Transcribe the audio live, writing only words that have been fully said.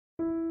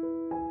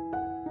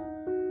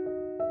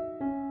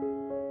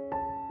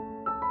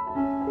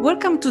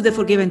Welcome to the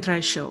Forgive and Try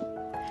show.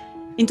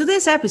 In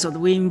today's episode,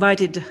 we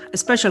invited a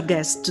special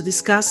guest to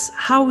discuss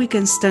how we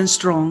can stand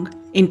strong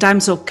in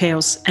times of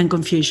chaos and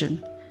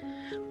confusion.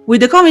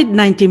 With the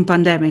COVID-19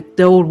 pandemic,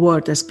 the whole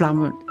world has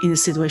plummeted in a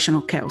situation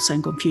of chaos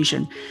and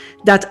confusion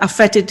that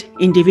affected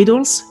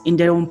individuals in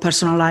their own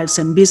personal lives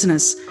and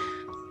business,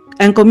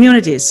 and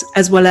communities,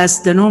 as well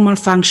as the normal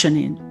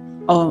functioning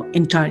of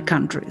entire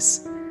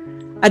countries.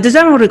 At the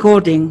time of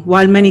recording,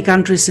 while many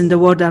countries in the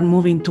world are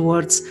moving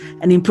towards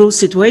an improved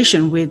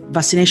situation with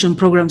vaccination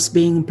programs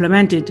being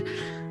implemented,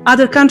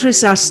 other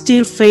countries are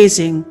still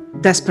facing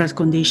desperate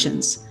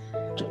conditions.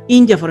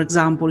 India, for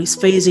example, is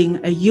facing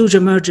a huge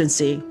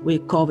emergency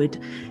with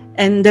COVID,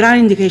 and there are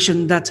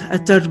indications that a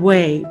third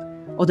wave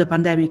of the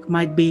pandemic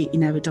might be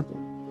inevitable.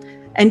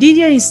 And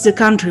India is the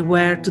country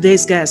where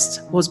today's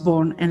guest was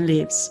born and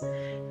lives.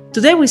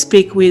 Today we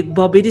speak with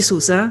Bobby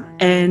D'Souza,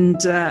 and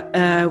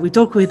we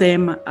talk with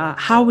him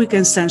how we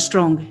can stand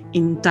strong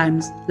in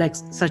times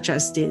such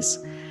as this.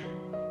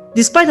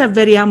 Despite a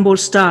very humble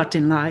start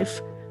in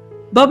life,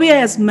 Bobby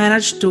has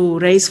managed to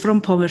rise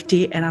from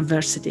poverty and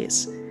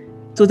adversities.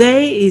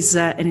 Today he is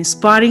an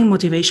inspiring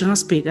motivational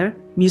speaker,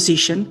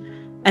 musician,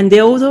 and the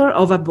author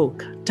of a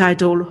book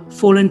titled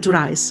Fallen to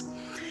Rise.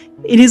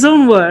 In his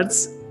own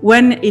words,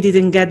 when he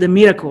didn't get the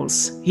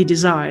miracles he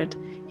desired,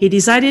 he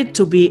decided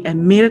to be a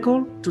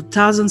miracle to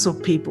thousands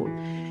of people.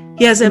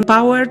 He has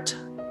empowered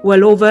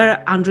well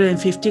over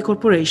 150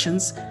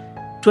 corporations,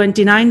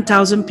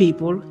 29,000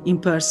 people in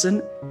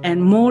person,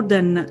 and more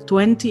than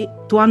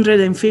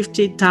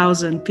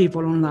 250,000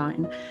 people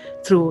online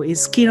through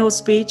his keynote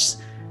speech,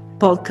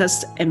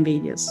 podcasts, and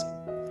videos.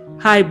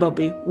 Hi,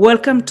 Bobby.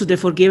 Welcome to the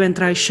Forgive and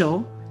Try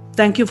show.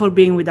 Thank you for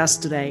being with us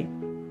today.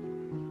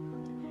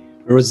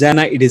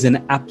 Rosanna, it is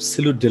an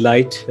absolute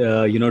delight,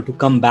 to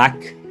come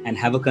back and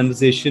have a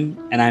conversation.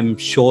 And I'm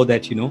sure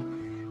that,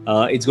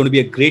 it's going to be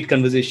a great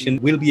conversation.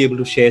 We'll be able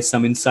to share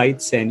some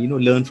insights and,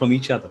 learn from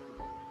each other.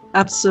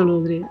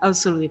 Absolutely.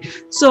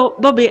 So,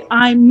 Bobby,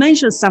 I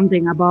mentioned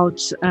something about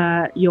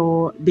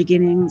your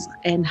beginnings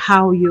and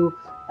how you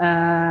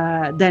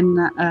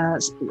then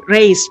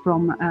raised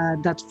from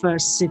that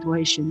first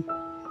situation.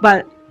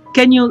 But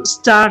can you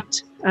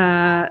start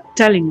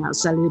telling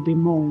us a little bit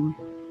more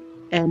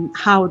and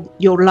how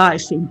your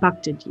life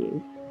impacted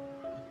you?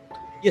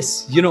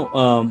 Yes,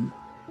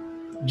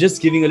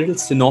 just giving a little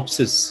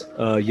synopsis,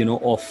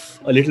 of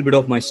a little bit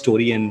of my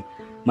story. And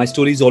my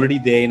story is already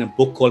there in a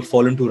book called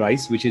Fallen to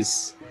Rise, which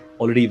is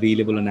already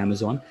available on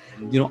Amazon.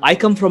 I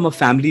come from a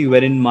family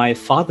wherein my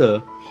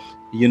father,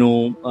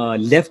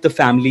 left the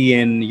family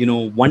and,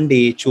 one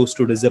day chose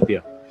to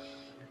disappear.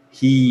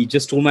 He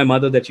just told my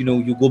mother that,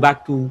 you go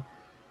back to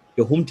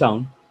your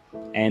hometown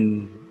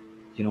and,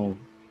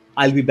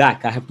 I'll be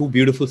back. I have two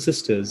beautiful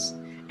sisters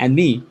and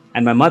me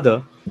and my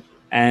mother.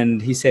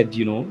 And he said,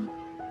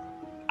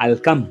 I'll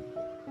come.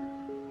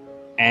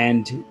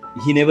 And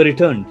he never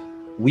returned.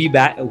 We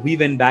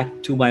went back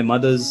to my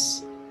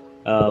mother's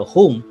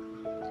home,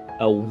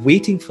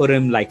 waiting for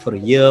him like for a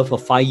year, for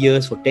 5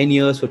 years, for 10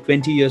 years, for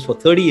 20 years, for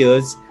 30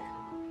 years,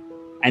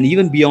 and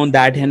even beyond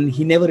that. And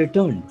he never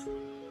returned.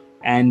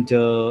 And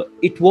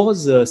it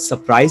was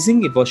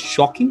surprising. It was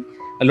shocking.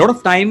 A lot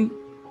of time,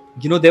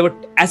 there were,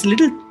 as a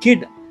little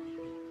kid,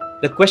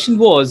 the question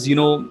was,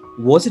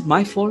 was it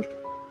my fault?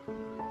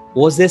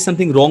 Was there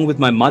something wrong with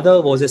my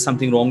mother? Was there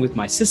something wrong with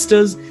my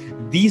sisters?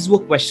 These were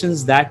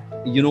questions that,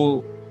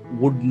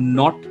 would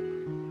not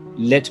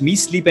let me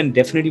sleep and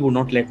definitely would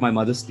not let my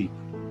mother sleep.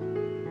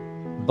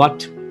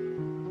 But,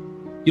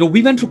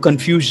 we went through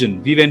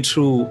confusion. We went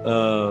through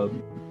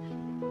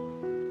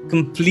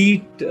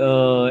complete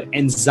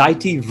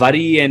anxiety,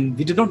 worry, and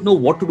we did not know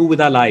what to do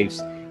with our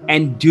lives.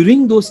 And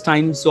during those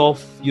times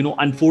of,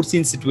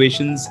 unforeseen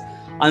situations,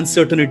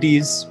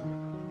 uncertainties,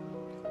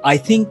 I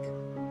think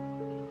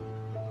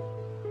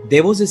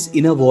there was this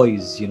inner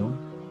voice,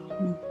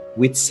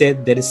 which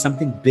said there is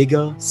something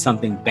bigger,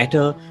 something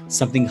better,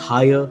 something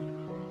higher,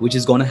 which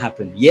is going to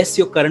happen. Yes,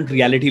 your current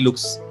reality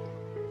looks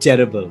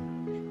terrible.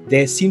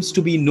 There seems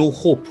to be no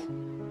hope.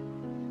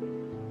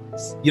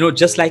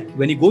 Just like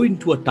when you go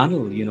into a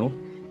tunnel,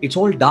 it's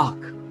all dark.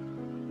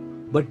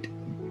 But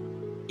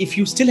if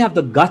you still have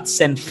the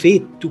guts and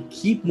faith to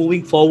keep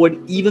moving forward,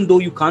 even though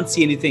you can't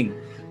see anything,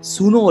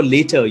 sooner or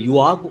later, you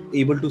are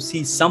able to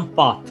see some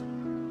path,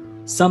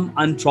 some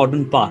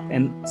untrodden path.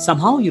 And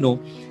somehow,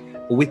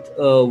 with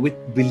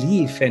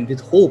belief and with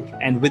hope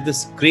and with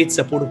this great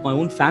support of my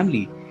own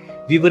family,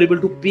 we were able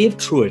to pave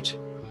through it.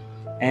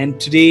 And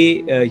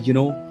today,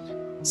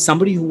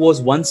 somebody who was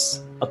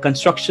once a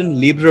construction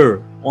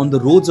laborer on the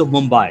roads of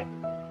Mumbai,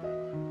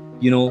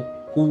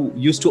 who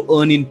used to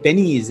earn in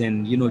pennies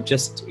and,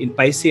 just in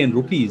paise and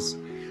rupees,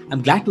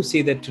 I'm glad to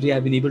say that today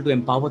I've been able to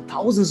empower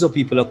thousands of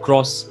people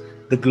across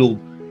the globe,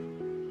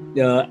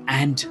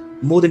 and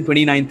more than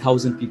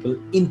 29,000 people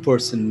in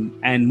person,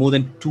 and more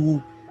than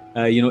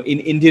in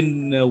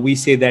Indian, we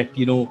say that,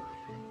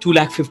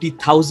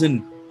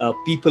 250,000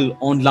 people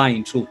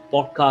online through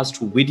podcasts,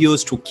 through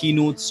videos, through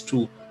keynotes,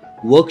 through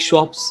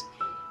workshops.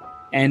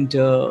 And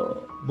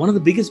one of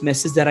the biggest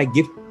messages that I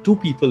give to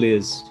people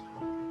is,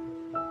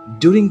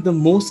 during the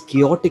most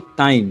chaotic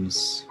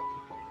times,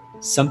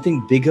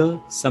 something bigger,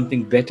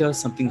 something better,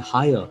 something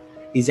higher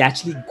is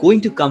actually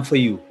going to come for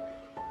you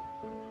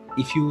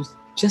if you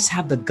just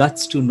have the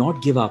guts to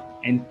not give up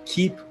and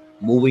keep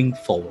moving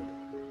forward.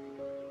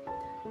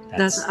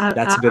 That's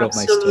a bit of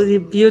my absolutely story.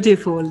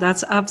 beautiful.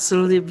 That's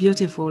absolutely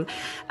beautiful.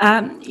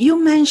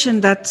 You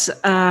mentioned that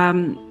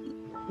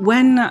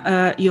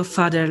when your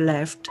father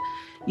left,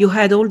 you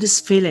had all these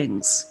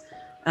feelings.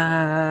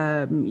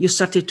 You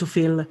started to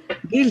feel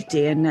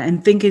guilty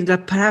and thinking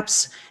that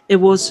perhaps it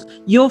was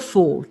your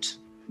fault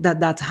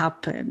that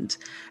happened.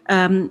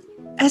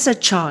 As a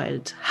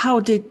child, how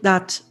did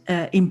that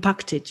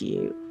impacted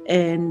you,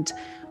 and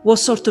what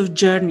sort of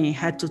journey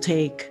had to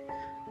take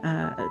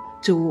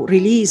to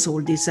release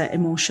all these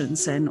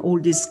emotions and all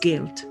this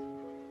guilt?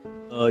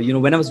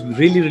 When I was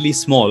really, really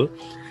small,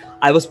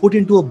 I was put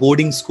into a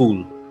boarding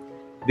school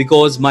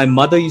because my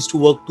mother used to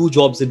work 2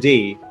 jobs a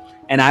day,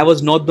 and I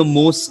was not the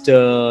most,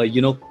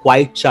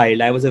 quiet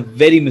child. I was a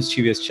very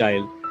mischievous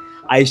child.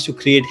 I used to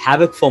create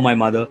havoc for my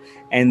mother,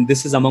 and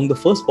this is among the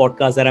first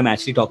podcasts that I'm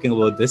actually talking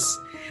about this.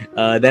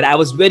 That I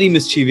was very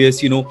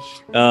mischievous.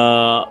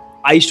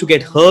 I used to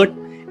get hurt,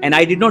 and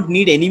I did not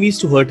need enemies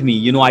to hurt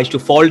me. I used to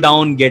fall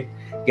down, get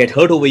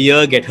hurt over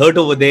here, get hurt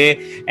over there,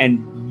 and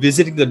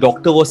visiting the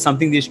doctor was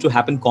something that used to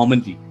happen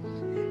commonly.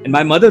 And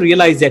my mother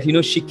realized that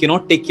she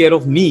cannot take care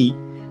of me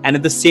and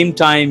at the same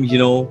time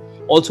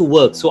also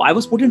work. So I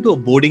was put into a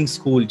boarding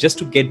school just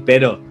to get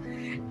better.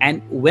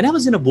 And when I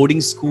was in a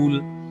boarding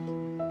school,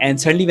 and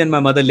suddenly when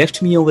my mother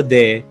left me over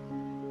there,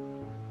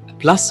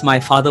 plus my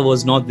father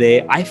was not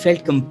there, I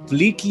felt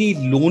completely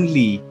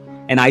lonely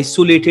and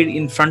isolated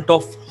in front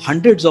of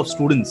hundreds of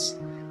students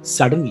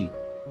suddenly.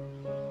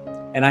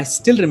 And I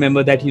still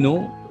remember that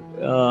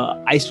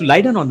I used to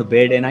lie down on the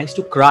bed and I used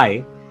to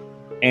cry.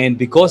 And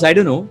because I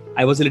don't know,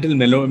 I was a little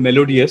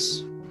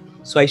melodious,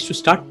 so I used to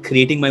start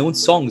creating my own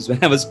songs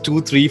when I was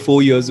 2, 3,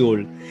 4 years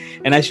old.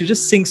 And I should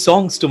just sing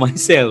songs to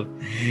myself,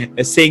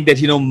 saying that,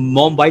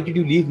 Mom, why did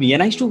you leave me?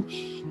 And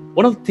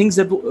one of the things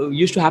that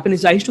used to happen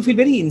is I used to feel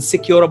very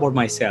insecure about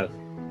myself,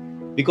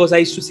 because I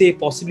used to say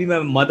possibly my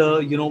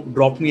mother,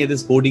 dropped me at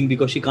this boarding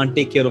because she can't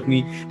take care of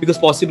me, because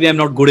possibly I'm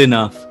not good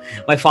enough.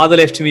 My father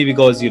left me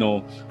because,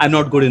 I'm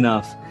not good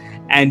enough.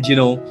 And,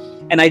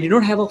 and I did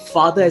not have a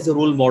father as a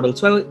role model.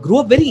 So I grew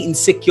up very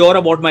insecure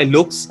about my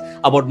looks,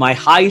 about my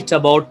height,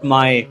 about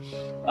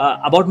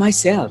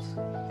myself.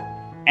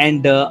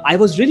 And I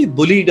was really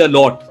bullied a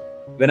lot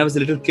when I was a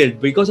little kid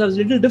because I was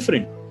a little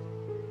different.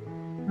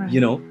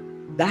 Right.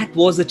 That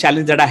was the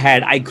challenge that I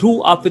had. I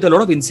grew up with a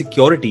lot of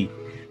insecurity,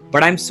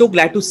 but I'm so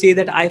glad to say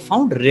that I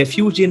found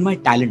refuge in my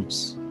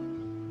talents.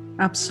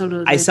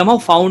 Absolutely. I somehow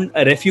found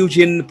a refuge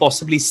in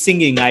possibly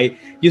singing. I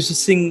used to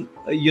sing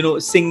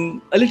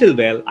a little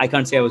well. I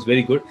can't say I was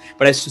very good,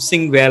 but I used to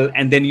sing well.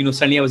 And then,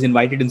 suddenly I was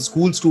invited in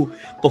schools to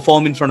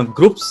perform in front of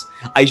groups.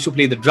 I used to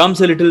play the drums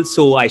a little,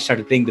 so I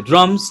started playing the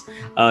drums.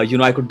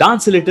 I could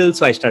dance a little,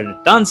 so I started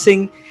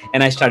dancing,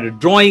 and I started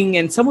drawing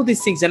and some of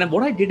these things. And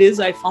what I did is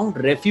I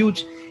found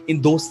refuge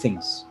in those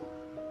things.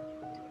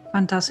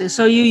 Fantastic.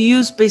 So you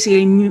use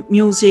basically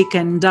music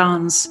and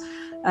dance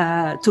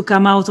to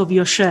come out of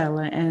your shell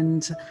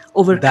and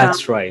overcome.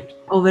 That's right.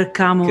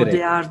 Overcome all the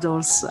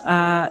hurdles.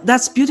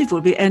 That's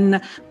beautiful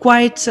and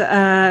quite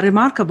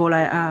remarkable,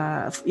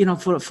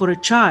 for a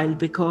child,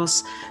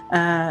 because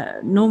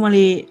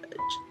normally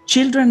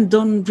children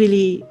don't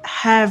really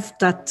have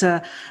that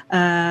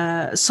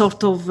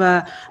sort of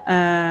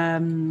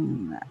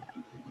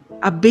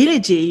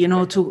ability,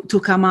 to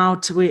come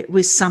out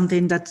with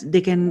something that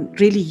they can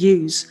really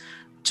use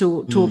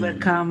to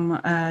overcome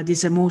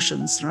these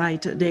emotions,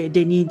 right? They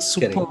need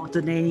support,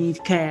 they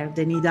need care,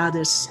 they need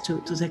others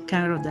to take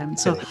care of them.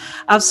 So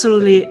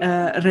absolutely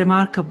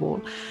remarkable.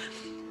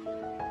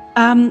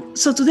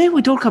 So today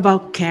we talk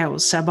about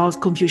chaos, about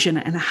confusion,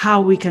 and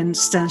how we can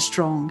stand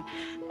strong.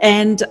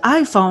 And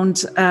I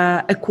found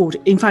a quote.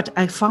 In fact,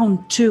 I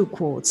found 2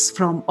 quotes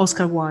from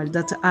Oscar Wilde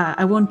that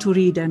I want to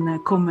read and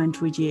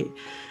comment with you.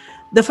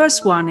 The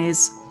first one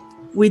is,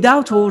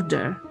 "Without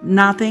order,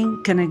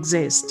 nothing can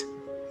exist.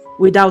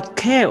 Without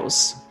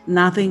chaos,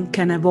 nothing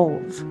can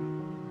evolve."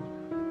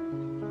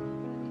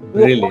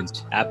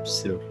 Brilliant.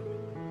 Absolutely.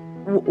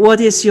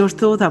 What is your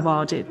thought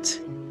about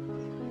it?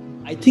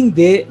 I think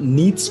there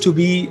needs to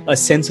be a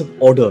sense of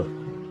order,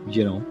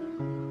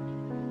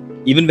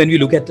 Even when we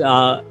look at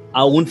our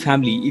own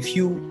family, if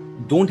you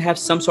don't have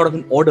some sort of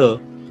an order,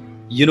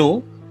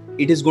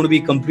 it is going to be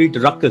a complete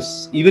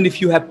ruckus. Even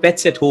if you have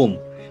pets at home,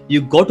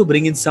 you've got to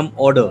bring in some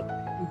order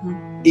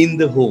in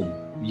the home.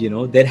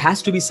 There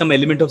has to be some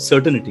element of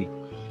certainty.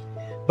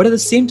 But at the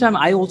same time,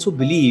 I also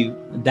believe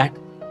that,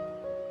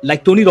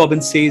 like Tony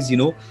Robbins says,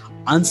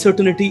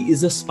 uncertainty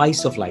is the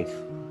spice of life.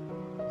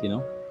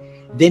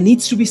 There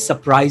needs to be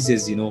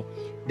surprises.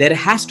 There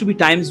has to be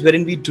times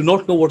wherein we do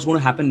not know what's going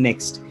to happen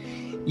next.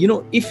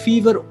 If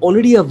we were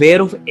already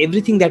aware of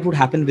everything that would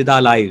happen with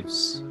our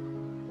lives,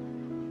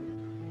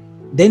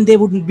 then there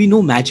wouldn't be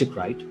no magic,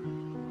 right?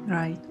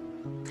 Right.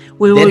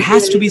 We There will be a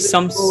has to be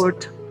little bit some.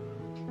 bored.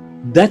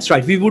 That's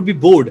right. We would be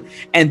bored,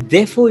 and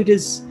therefore it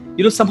is.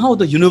 Somehow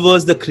the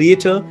universe, the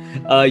creator,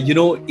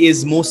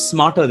 is more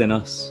smarter than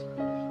us,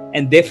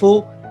 and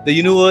therefore the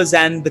universe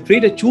and the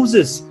creator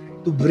chooses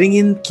to bring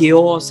in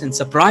chaos and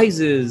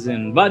surprises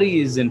and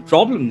worries and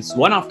problems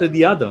one after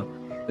the other.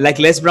 Like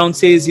Les Brown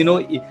says,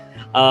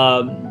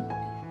 um,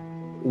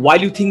 while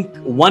you think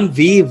one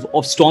wave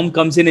of storm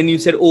comes in and you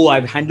said, oh,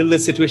 I've handled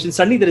this situation,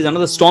 suddenly there is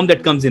another storm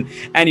that comes in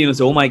and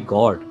say, oh my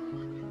God.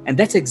 And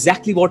that's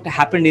exactly what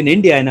happened in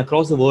India and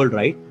across the world,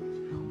 right?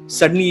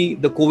 Suddenly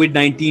the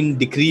COVID-19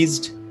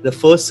 decreased the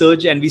first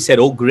surge and we said,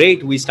 oh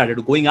great, we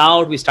started going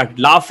out, we started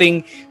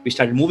laughing, we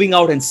started moving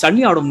out, and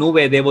suddenly out of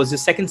nowhere there was a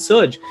second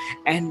surge,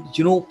 and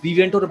we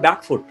went on a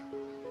back foot.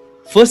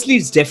 Firstly,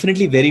 it's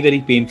definitely very,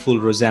 very painful,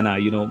 Rosanna.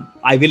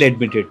 I will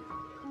admit it.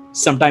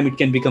 Sometimes it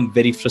can become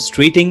very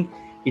frustrating.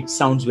 It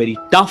sounds very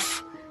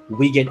tough.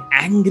 We get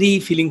angry,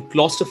 feeling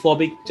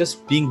claustrophobic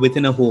just being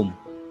within a home,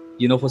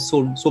 for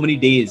so many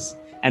days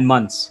and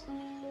months.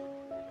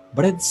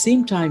 But at the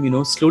same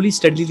time, slowly,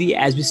 steadily,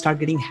 as we start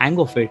getting hang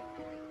of it,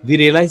 we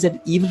realize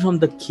that even from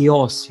the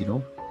chaos,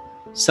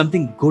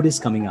 something good is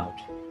coming out.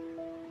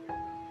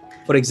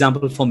 For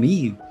example, for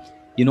me,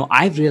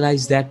 I've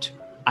realized that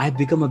I've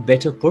become a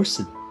better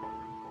person.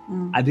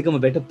 I've become a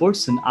better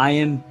person. I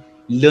am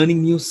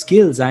learning new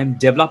skills. I'm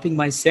developing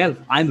myself.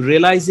 I'm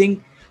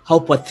realizing how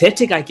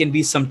pathetic I can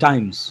be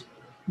sometimes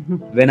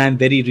when I'm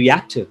very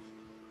reactive.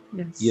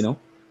 Yes.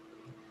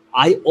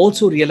 I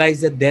also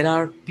realize that there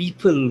are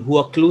people who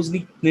are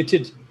closely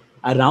knitted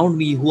around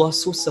me who are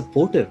so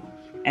supportive.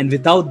 And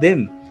without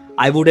them,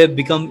 I would have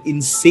become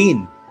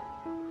insane,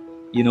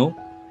 in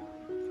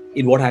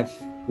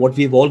what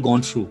we've all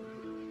gone through.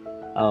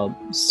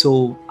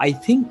 So I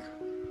think,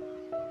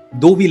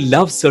 though we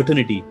love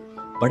certainty,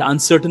 but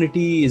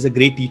uncertainty is a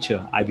great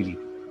teacher, I believe.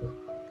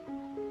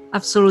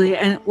 Absolutely.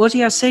 And what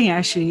you are saying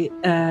actually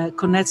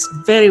connects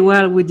very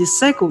well with the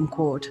second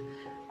quote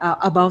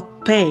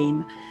about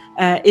pain.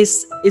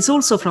 It's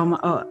also from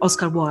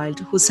Oscar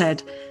Wilde, who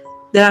said,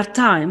 "There are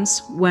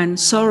times when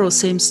sorrow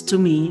seems to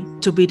me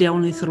to be the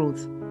only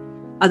truth.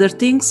 Other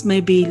things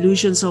may be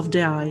illusions of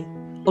the eye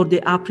or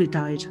the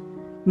appetite,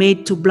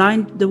 made to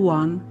blind the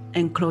one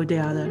and cloy the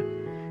other.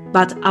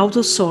 But out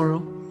of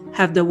sorrow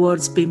have the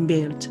worlds been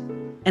built,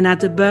 and at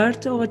the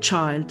birth of a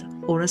child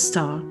or a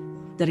star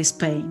there is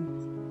pain."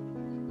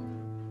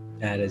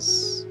 That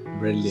is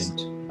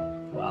brilliant.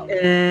 Wow.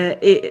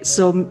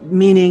 So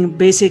meaning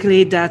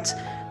basically that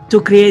to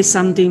create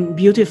something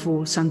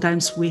beautiful,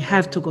 sometimes we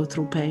have to go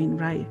through pain,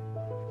 right?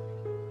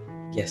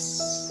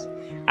 Yes,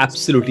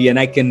 absolutely. And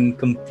I can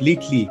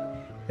completely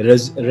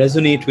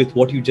resonate with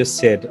what you just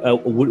said.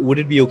 Would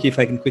it be okay if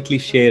I can quickly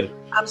share?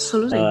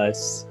 Absolutely.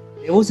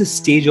 There was a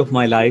stage of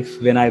my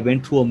life when I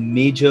went through a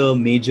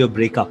major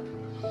breakup,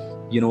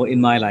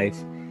 in my life.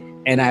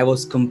 And I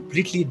was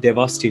completely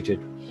devastated.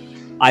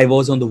 I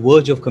was on the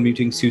verge of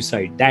committing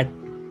suicide.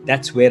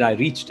 That's where I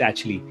reached,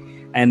 actually.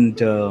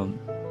 And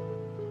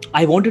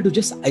I wanted to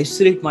just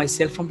isolate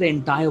myself from the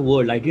entire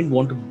world. I didn't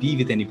want to be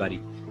with anybody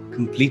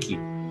completely.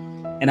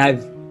 And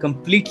I've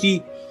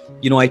completely,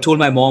 I told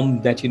my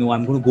mom that,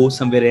 I'm going to go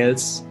somewhere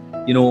else,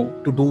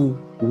 to do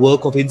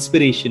work of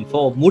inspiration,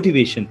 for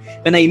motivation,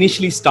 when I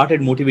initially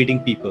started motivating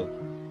people.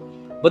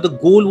 But the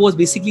goal was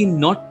basically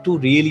not to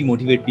really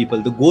motivate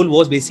people. The goal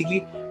was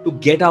basically to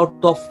get out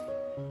of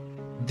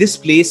this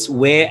place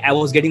where I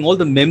was getting all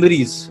the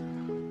memories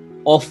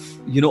of,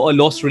 a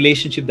lost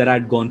relationship that I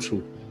had gone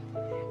through.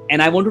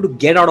 And I wanted to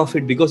get out of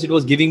it because it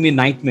was giving me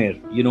nightmare.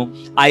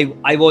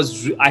 I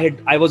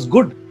was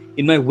good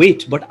in my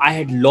weight, but I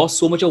had lost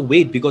so much of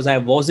weight because I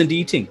wasn't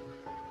eating.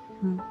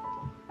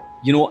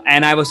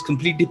 And I was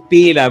completely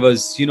pale.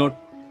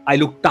 I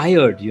looked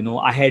tired.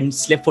 I hadn't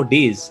slept for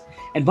days.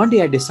 And one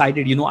day I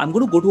decided, I'm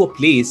going to go to a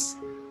place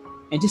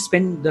and just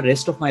spend the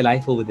rest of my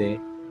life over there.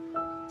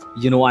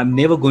 I'm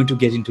never going to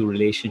get into a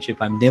relationship.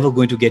 I'm never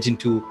going to get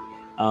into,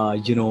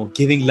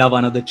 giving love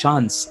another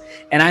chance.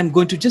 And I'm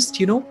going to just,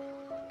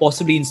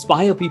 possibly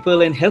inspire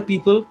people and help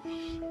people.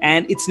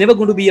 And it's never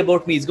going to be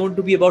about me. It's going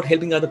to be about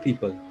helping other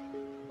people.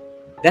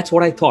 That's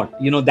what I thought.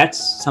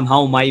 That's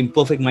somehow my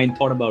imperfect mind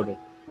thought about it.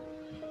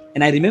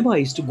 And I remember I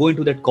used to go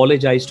into that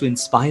college. I used to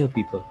inspire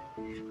people.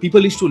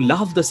 People used to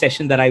love the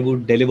session that I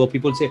would deliver.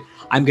 People say,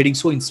 I'm getting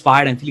so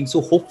inspired. I'm feeling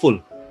so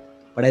hopeful.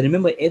 But I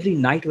remember every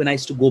night when I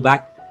used to go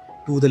back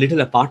to the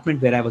little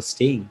apartment where I was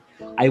staying,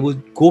 I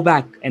would go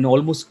back and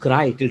almost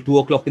cry till 2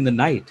 o'clock in the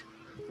night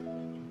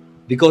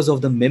because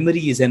of the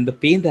memories and the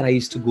pain that I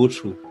used to go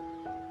through.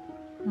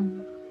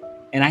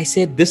 And I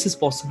said, this is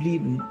possibly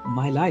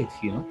my life,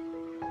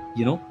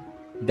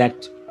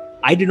 that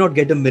I did not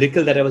get the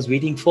miracle that I was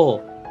waiting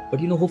for,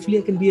 but, hopefully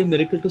I can be a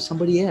miracle to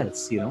somebody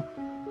else,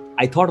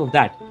 I thought of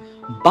that.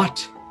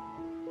 But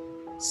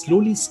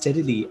slowly,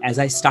 steadily, as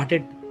I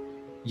started,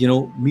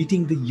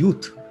 meeting the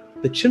youth,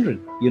 the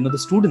children, the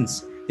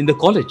students in the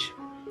college,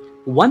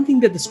 one thing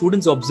that the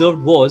students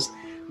observed was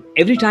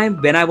Every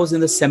time when I was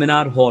in the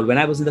seminar hall, when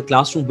I was in the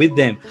classroom with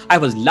them, I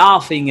was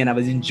laughing and I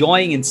was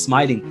enjoying and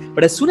smiling.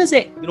 But as soon as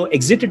I,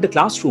 exited the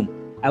classroom,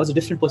 I was a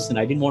different person.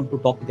 I didn't want to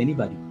talk with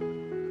anybody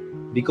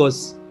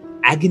because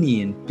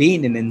agony and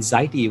pain and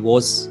anxiety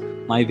was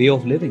my way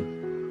of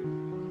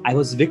living. I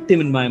was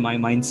victim in my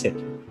mindset.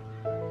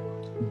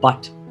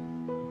 But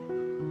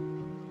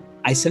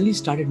I suddenly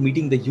started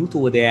meeting the youth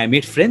over there. I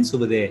made friends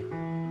over there.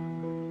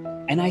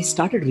 And I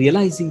started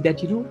realizing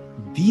that,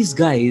 these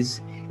guys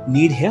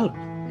need help.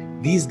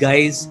 These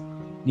guys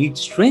need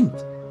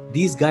strength.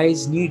 These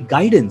guys need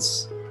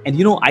guidance.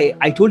 And,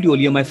 I told you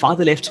earlier, my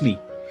father left me.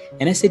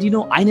 And I said,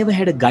 I never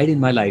had a guide in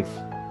my life.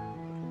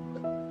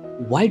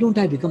 Why don't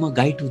I become a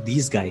guide to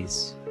these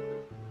guys?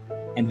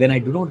 And when I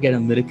do not get a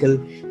miracle,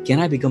 can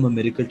I become a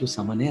miracle to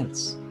someone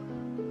else?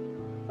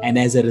 And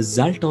as a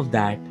result of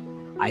that,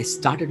 I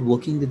started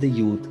working with the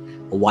youth,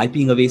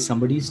 wiping away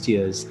somebody's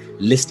tears,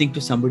 listening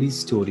to somebody's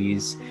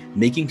stories,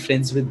 making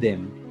friends with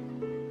them,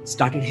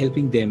 started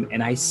helping them.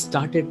 And I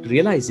started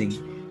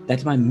realizing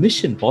that my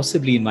mission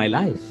possibly in my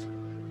life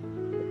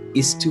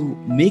is to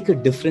make a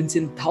difference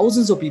in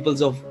thousands of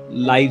people's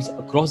lives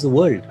across the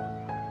world.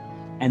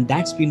 And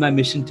that's been my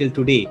mission till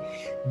today.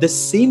 The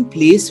same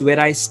place where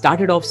I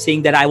started off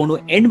saying that I want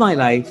to end my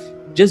life,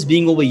 just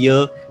being over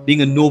here,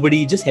 being a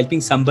nobody, just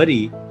helping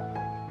somebody,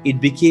 it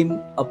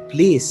became a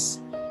place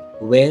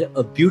where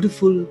a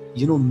beautiful,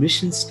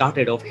 mission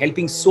started of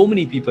helping so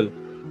many people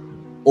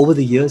over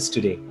the years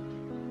today.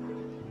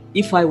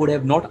 If I would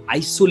have not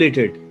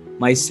isolated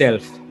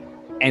myself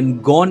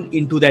and gone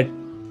into that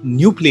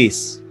new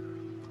place,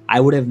 I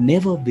would have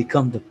never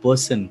become the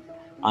person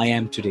I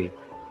am today.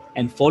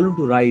 And Fallen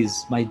to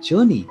Rise, my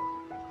journey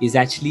is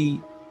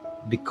actually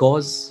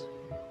because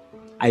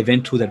I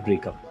went through that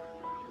breakup.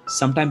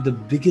 Sometimes the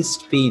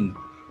biggest pain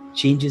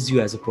changes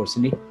you as a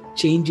person. It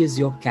changes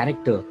your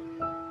character.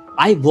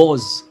 I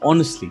was,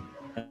 honestly,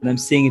 and I'm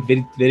saying it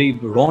very, very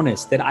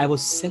honest, that I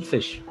was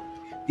selfish.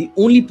 The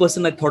only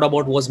person I thought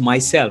about was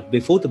myself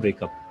before the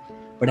breakup.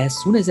 But as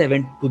soon as I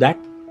went to that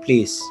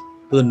place,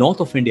 to the north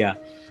of India,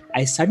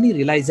 I suddenly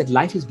realized that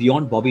life is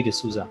beyond Bobby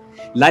D'Souza.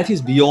 Life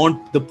is beyond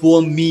the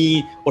poor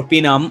me, what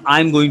pain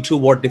I'm going through,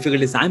 what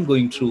difficulties I'm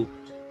going through.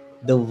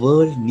 The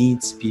world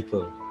needs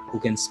people who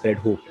can spread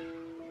hope.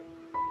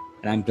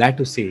 And I'm glad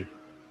to say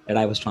that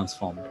I was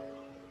transformed.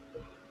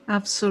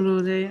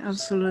 Absolutely,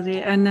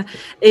 absolutely. And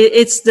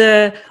it's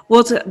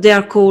what they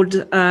are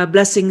called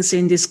blessings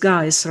in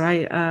disguise,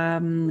 right?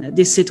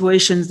 These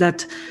situations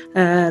that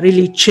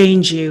really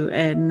change you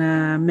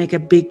and make a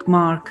big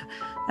mark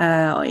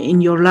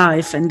in your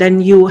life. And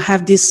then you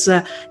have this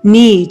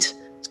need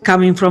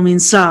coming from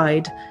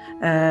inside,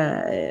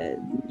 to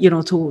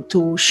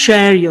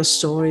share your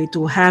story,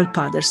 to help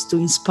others, to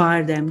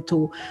inspire them,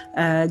 to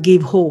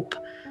give hope.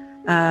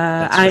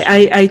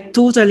 I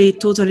totally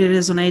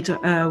resonate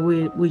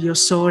with your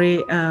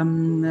story.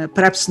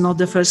 Perhaps not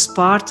the first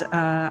part.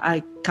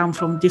 I come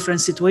from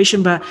different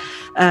situation, but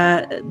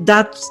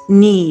that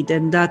need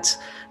and that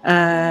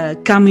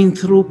coming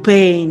through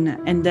pain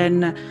and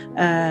then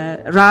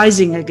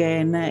rising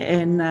again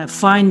and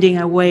finding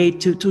a way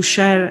to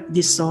share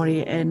this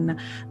story and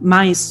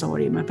my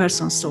story, my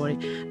personal story,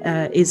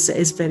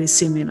 is very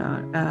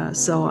similar.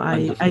 So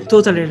I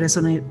totally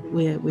resonate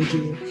with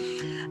you.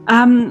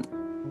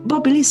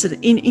 Bobby, listen,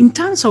 in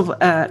terms of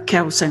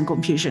chaos and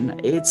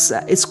confusion,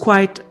 it's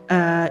quite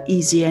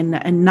easy and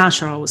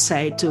natural, I would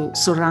say, to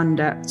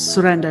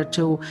surrender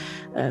to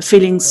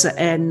feelings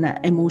and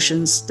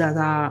emotions that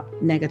are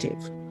negative.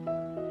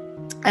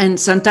 And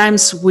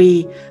sometimes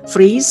we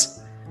freeze,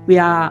 we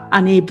are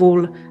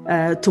unable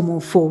to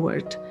move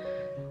forward.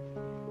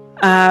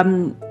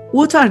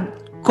 What are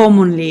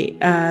commonly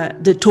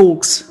the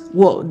talks,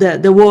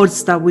 the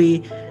words that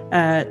we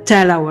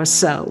tell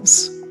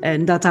ourselves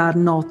and that are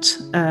not,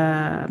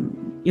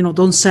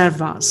 don't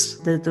serve us,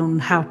 that don't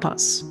help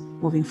us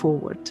moving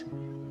forward?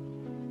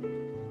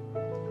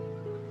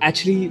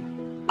 Actually,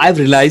 I've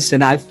realized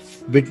and I've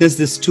witnessed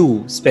this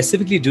too,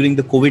 specifically during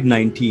the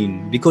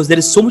COVID-19, because there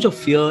is so much of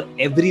fear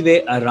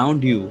everywhere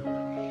around you.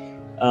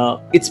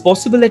 It's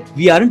possible that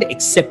we aren't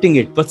accepting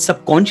it, but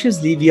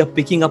subconsciously we are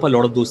picking up a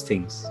lot of those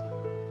things.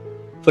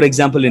 For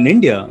example, in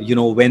India,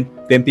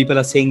 when people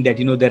are saying that,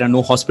 there are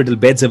no hospital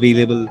beds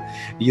available,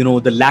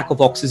 the lack of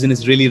oxygen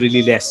is really,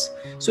 really less.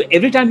 So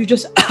every time you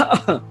just,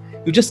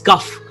 you just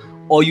cough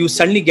or you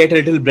suddenly get a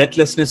little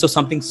breathlessness or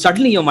something,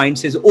 suddenly your mind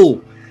says, oh,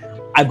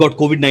 I've got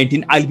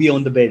COVID-19, I'll be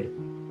on the bed.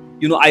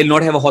 I'll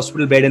not have a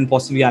hospital bed and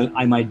possibly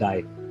I might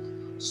die.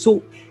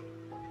 So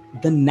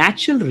the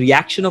natural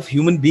reaction of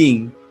human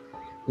being,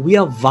 we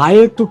are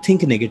wired to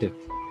think negative.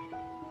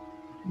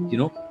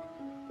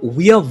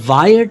 We are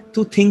wired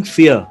to think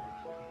fear.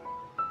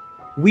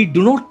 We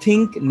do not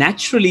think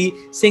naturally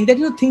saying that,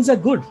 things are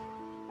good.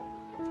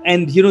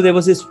 And, there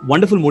was this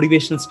wonderful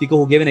motivational speaker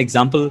who gave an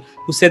example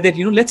who said that,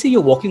 let's say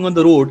you're walking on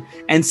the road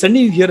and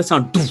suddenly you hear a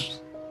sound.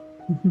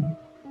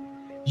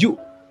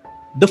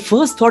 The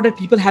first thought that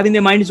people have in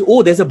their mind is,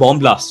 oh, there's a bomb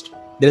blast.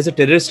 There's a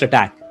terrorist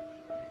attack.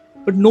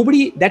 But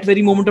nobody that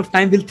very moment of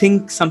time will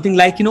think something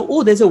like,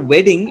 oh, there's a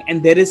wedding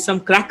and there is some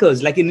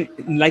crackers. Like in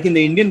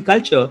the Indian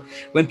culture,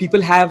 when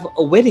people have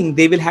a wedding,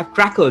 they will have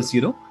crackers,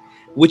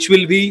 which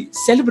will be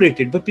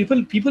celebrated. But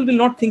people will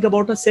not think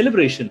about a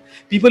celebration.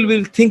 People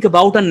will think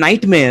about a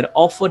nightmare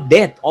of a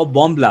death or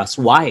bomb blast.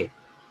 Why?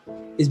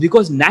 It's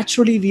because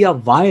naturally we are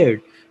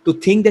wired to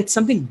think that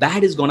something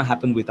bad is going to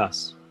happen with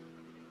us.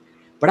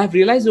 But I've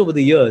realized over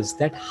the years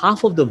that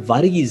half of the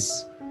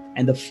worries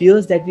and the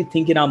fears that we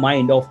think in our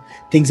mind of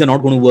things are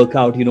not going to work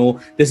out,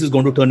 this is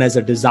going to turn as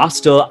a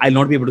disaster. I'll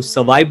not be able to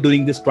survive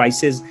during this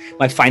crisis.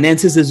 My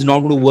finances is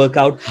not going to work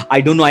out.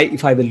 I don't know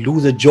if I will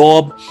lose a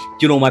job.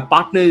 My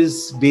partner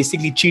is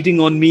basically cheating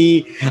on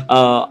me.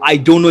 I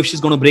don't know if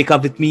she's going to break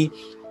up with me.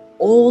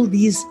 All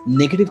these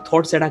negative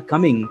thoughts that are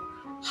coming,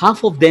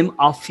 half of them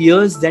are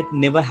fears that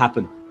never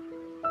happen.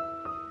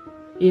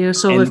 Yeah,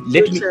 so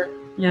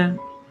yeah.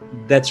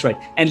 That's right.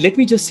 And let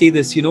me just say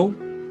this,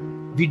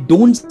 we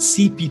don't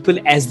see people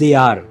as they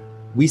are.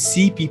 We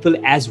see people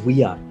as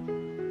we are.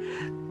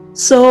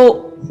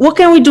 So what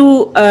can we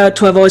do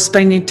to avoid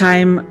spending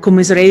time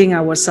commiserating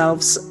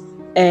ourselves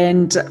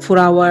and for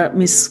our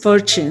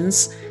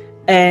misfortunes,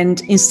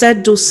 and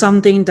instead do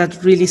something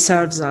that really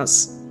serves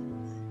us?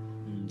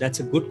 That's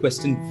a good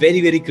question.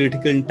 Very, very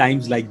critical in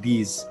times like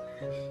these.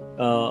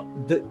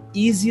 The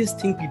easiest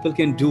thing people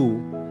can do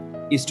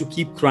is to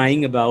keep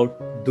crying about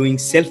doing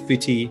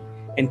self-pity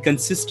and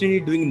consistently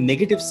doing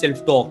negative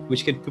self-talk,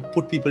 which can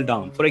put people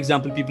down. For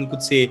example, people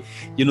could say,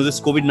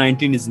 this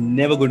COVID-19 is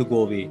never going to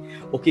go away.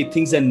 Okay,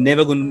 things are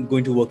never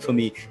going to work for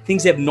me.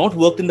 Things have not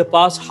worked in the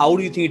past. How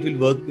do you think it will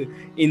work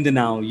in the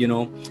now?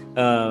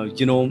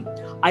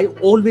 I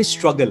always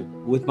struggle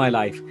with my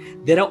life.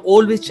 There are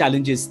always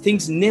challenges.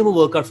 Things never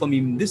work out for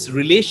me. This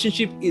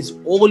relationship is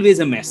always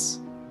a mess.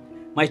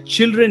 My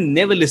children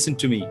never listen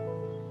to me.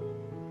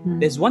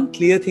 There's one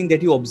clear thing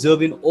that you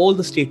observe in all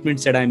the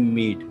statements that I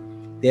made.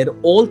 They're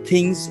all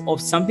things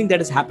of something that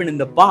has happened in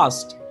the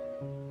past,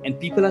 and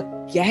people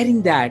are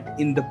carrying that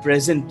in the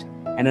present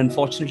and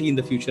unfortunately in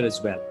the future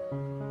as well.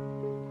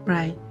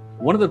 Right.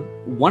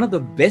 One of the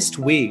best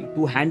way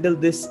to handle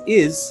this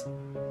is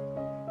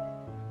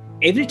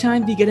every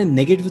time we get a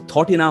negative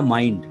thought in our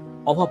mind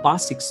of our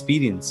past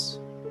experience,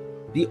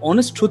 the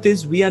honest truth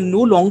is we are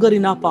no longer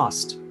in our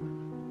past.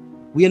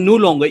 We are no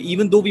longer,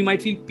 even though we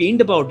might feel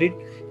pained about it,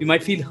 we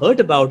might feel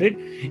hurt about it,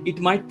 it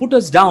might put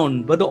us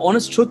down. But the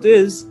honest truth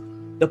is,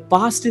 the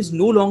past is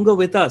no longer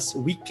with us.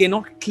 We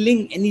cannot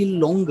cling any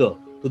longer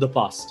to the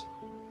past.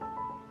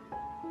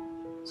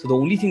 So the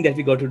only thing that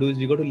we got to do is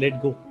we got to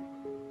let go.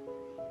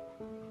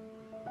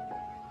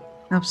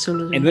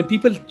 Absolutely. And when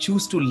people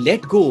choose to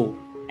let go,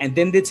 and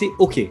then they say,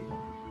 okay,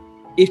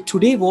 if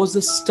today was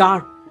the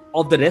start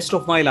of the rest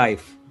of my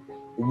life,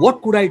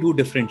 what could I do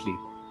differently?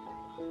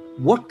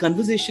 What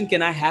conversation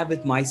can I have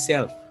with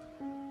myself?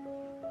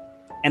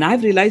 And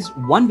I've realized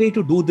one way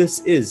to do this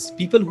is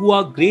people who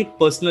are great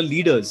personal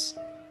leaders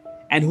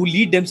and who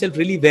lead themselves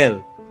really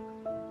well,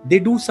 they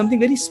do something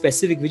very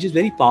specific, which is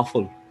very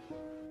powerful.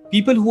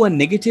 People who are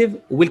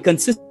negative will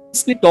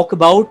consistently talk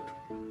about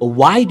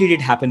why did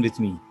it happen with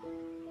me?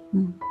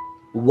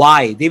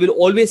 Why? They will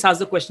always ask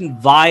the question,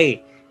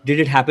 why did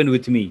it happen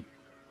with me?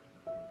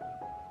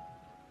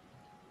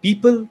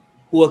 People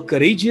who are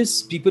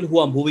courageous, people who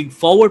are moving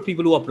forward,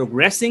 people who are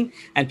progressing,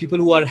 and people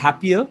who are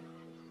happier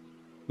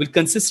will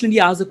consistently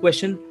ask the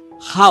question,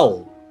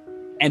 how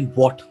and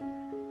what?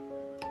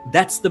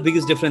 That's the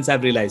biggest difference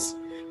I've realized.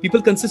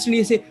 People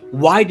consistently say,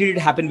 why did it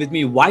happen with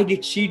me? Why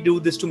did she do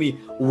this to me?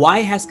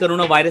 Why has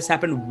coronavirus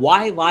happened?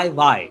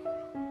 Why?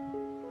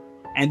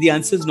 And the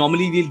answers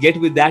normally we'll get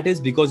with that is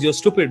because you're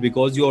stupid,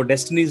 because your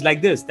destiny is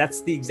like this.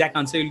 That's the exact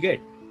answer you'll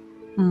get.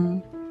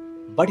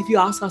 But if you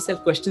ask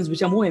ourselves questions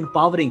which are more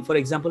empowering, for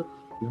example,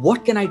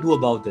 what can I do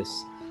about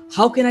this?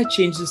 How can I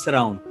change this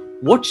around?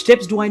 What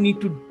steps do I need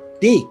to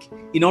take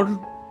in order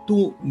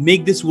to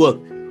make this work?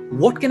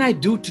 What can I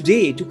do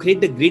today to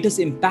create the greatest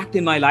impact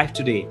in my life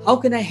today? How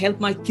can I help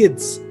my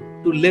kids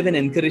to live an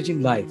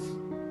encouraging life?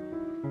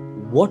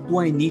 What do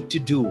I need to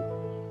do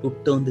to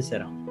turn this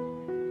around?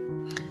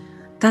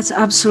 That's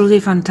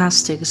absolutely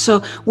fantastic. So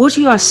what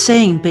you are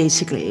saying,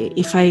 basically,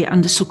 if I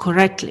understood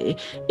correctly,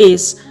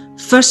 is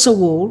first of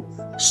all,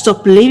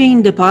 stop living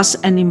in the past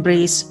and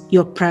embrace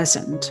your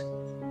present.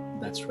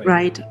 That's right.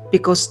 Right?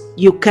 Because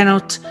you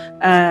cannot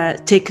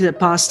take the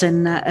past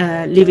and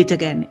leave it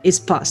again. It's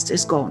past,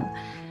 it's gone.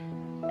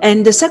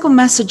 And the second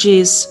message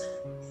is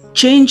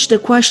change the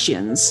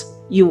questions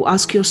you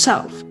ask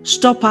yourself.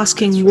 Stop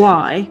asking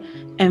why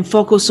and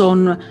focus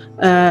on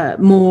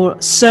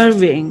more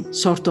serving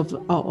sort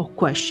of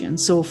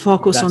questions. So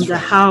focus on the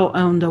how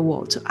and the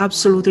what.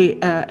 Absolutely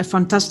a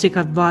fantastic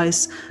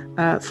advice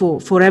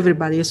for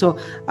everybody. So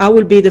I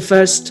will be the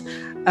first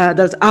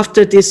that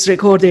after this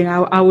recording,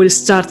 I will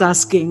start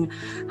asking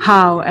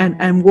how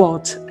and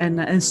what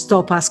and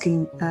stop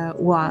asking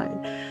why.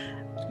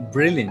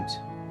 Brilliant.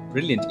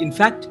 In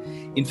fact,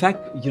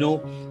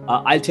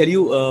 I'll tell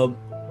you,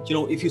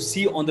 if you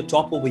see on the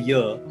top over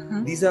here,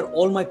 these are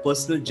all my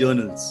personal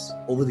journals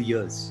over the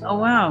years. Oh,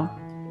 wow.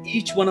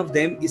 each one of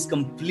them is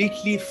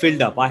completely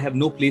filled up. I have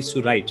no place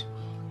to write.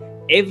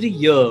 Every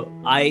year,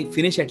 I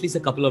finish at least a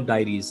couple of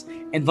diaries.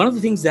 And one of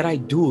the things that I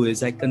do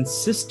is I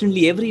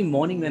consistently, every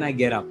morning when I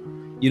get up,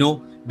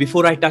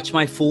 before I touch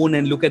my phone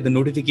and look at the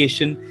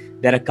notification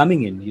that are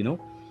coming in,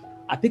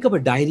 I pick up a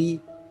diary,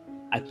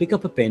 I pick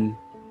up a pen,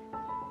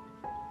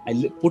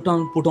 put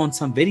on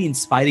some very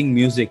inspiring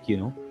music,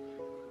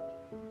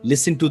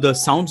 listen to the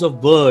sounds of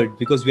bird,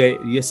 because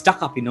we're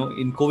stuck up, in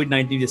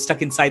COVID-19, we're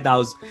stuck inside the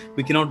house.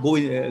 We cannot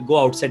go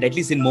outside, at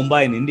least in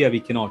Mumbai and India, we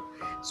cannot.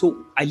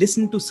 So I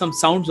listen to some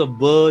sounds of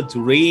birds,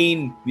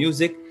 rain,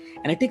 music,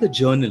 and I take a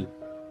journal.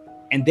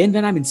 And then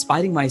when I'm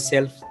inspiring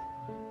myself,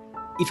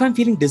 if I'm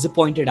feeling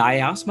disappointed, I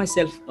ask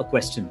myself a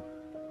question.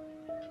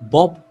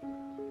 Bob,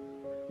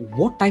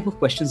 what type of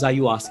questions are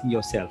you asking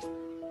yourself?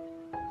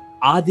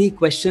 Are they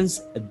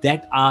questions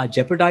that are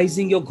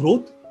jeopardizing your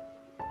growth?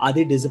 Are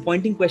they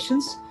disappointing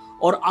questions?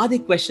 Or are they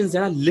questions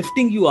that are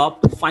lifting you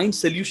up to find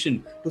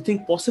solution, to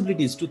think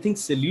possibilities, to think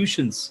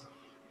solutions?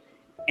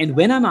 And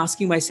when I'm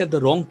asking myself the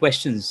wrong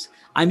questions,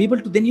 I'm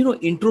able to then,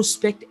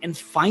 introspect and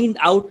find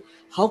out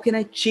how can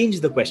I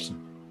change the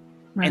question.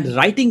 Right. And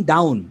writing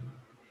down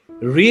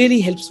really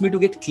helps me to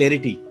get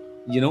clarity,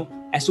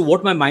 as to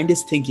what my mind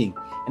is thinking.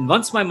 And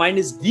once my mind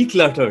is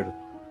decluttered,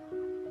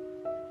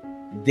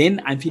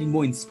 then I'm feeling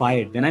more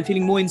inspired. When I'm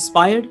feeling more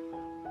inspired,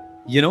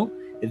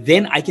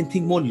 then I can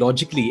think more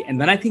logically. And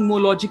when I think more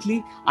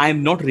logically, I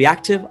am not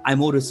reactive, I'm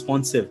more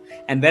responsive.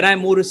 And when I'm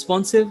more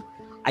responsive,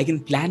 I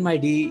can plan my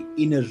day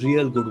in a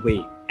real good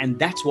way. And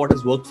that's what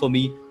has worked for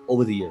me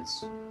over the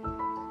years.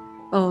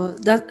 Oh,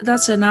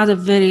 that's another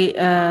very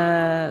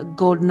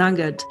gold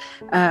nugget.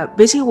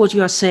 Basically, what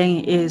you are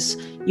saying is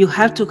you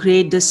have to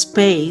create the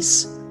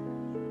space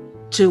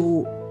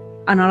to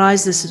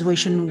analyze the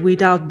situation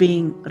without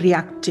being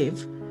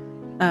reactive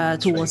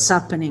to what's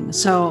happening.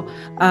 So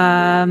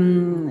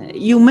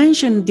you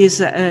mentioned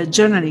this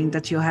journaling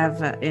that you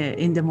have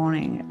in the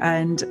morning,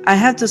 and I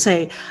have to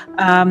say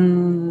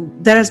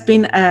there has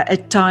been a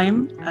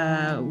time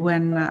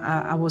when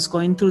I was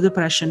going through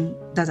depression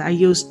that I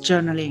used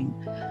journaling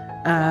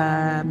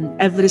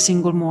every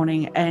single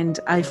morning, and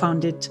I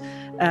found it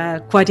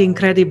quite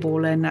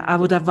incredible, and I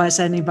would advise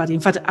anybody. In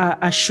fact,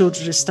 I should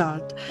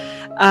restart.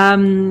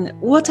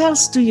 What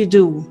else do you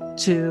do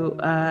to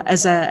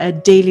as a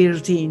daily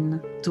routine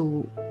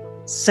to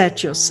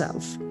set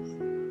yourself?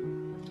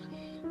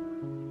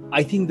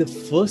 I think the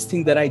first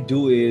thing that I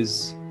do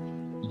is,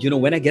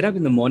 when I get up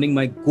in the morning,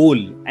 my goal,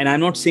 and I'm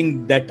not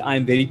saying that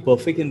I'm very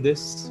perfect in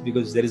this,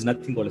 because there is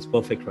nothing called as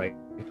perfect, right?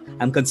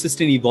 I'm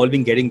consistently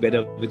evolving, getting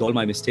better with all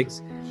my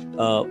mistakes.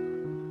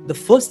 The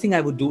first thing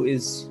I would do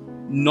is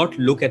not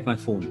look at my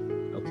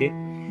phone, okay?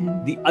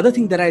 Mm-hmm. The other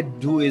thing that I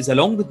do is,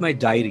 along with my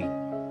diary,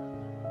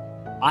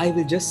 I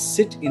will just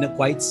sit in a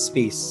quiet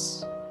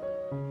space.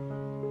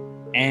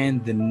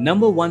 And the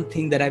number one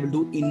thing that I will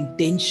do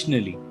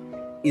intentionally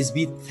is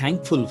be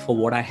thankful for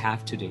what I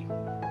have today.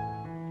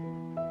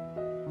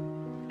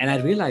 And I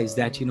realize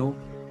that,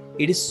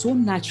 it is so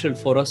natural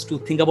for us to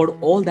think about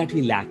all that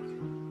we lack.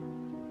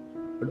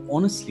 But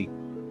honestly,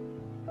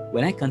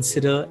 when I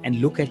consider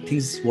and look at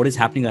things, what is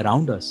happening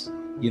around us,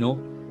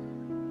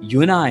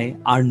 you and I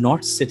are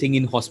not sitting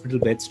in hospital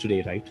beds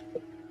today, right?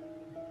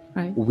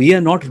 Right. We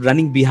are not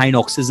running behind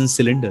oxygen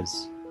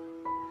cylinders.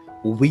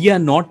 We are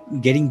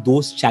not getting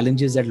those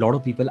challenges that a lot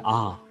of people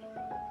are.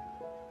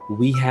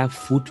 We have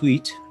food to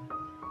eat.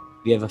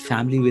 We have a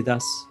family with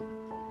us.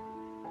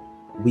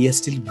 We are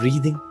still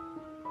breathing.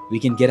 We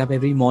can get up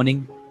every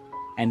morning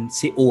and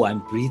say, oh, I'm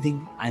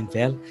breathing, I'm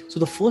well. So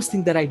the first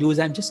thing that I do is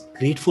I'm just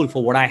grateful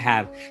for what I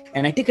have.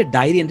 And I take a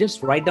diary and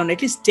just write down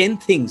at least 10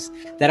 things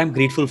that I'm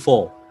grateful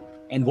for.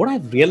 And what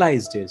I've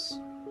realized is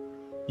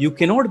you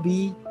cannot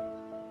be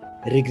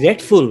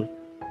regretful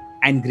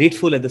and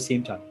grateful at the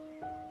same time.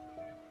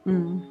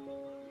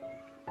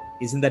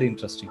 Isn't that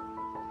interesting?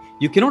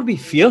 You cannot be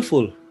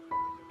fearful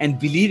and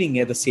believing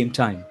at the same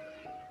time.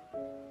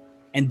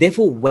 And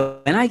therefore,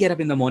 when I get up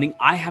in the morning,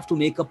 I have to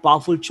make a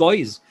powerful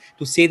choice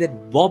to say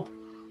that, Bob,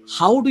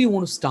 how do you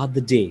want to start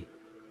the day?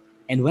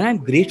 And when I'm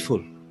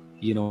grateful,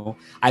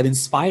 I've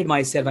inspired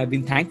myself, I've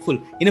been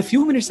thankful. In a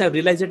few minutes, I've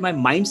realized that my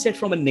mindset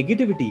from a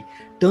negativity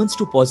turns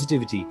to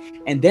positivity.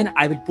 And then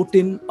I will put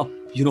in a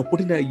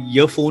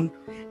earphone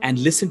and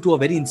listen to a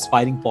very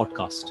inspiring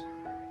podcast.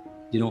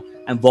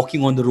 I'm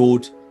walking on the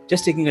road,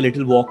 just taking a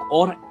little walk,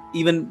 or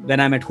even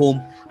when I'm at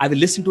home, I will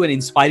listen to an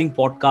inspiring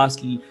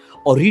podcast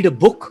or read a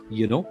book,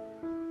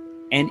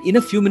 and in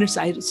a few minutes,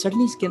 I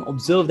suddenly can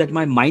observe that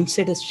my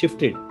mindset has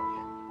shifted.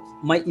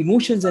 My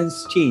emotions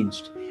has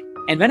changed.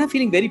 And when I'm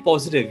feeling very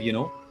positive,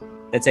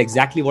 that's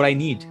exactly what I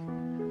need.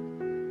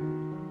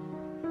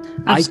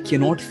 Absolutely. I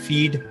cannot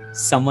feed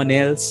someone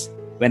else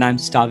when I'm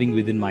starving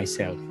within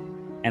myself.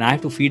 And I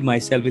have to feed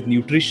myself with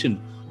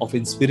nutrition of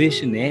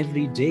inspiration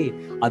every day.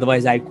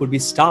 Otherwise, I could be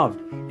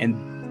starved.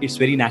 And it's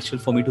very natural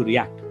for me to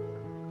react.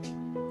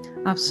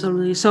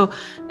 Absolutely. So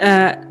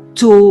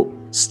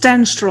to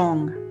stand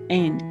strong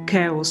in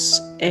chaos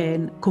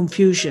and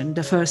confusion,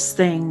 the first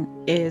thing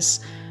is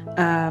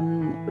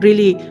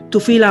really to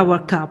fill our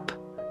cup,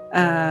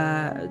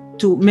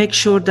 to make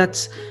sure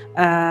that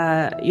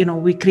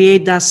we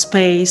create that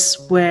space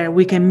where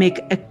we can make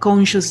a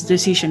conscious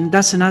decision.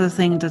 That's another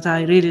thing that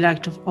I really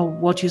liked of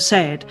what you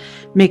said.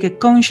 Make a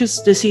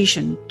conscious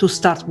decision to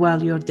start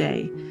well your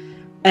day.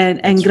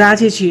 And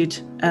gratitude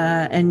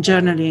and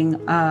journaling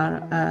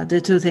are the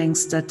two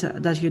things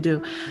that you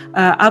do.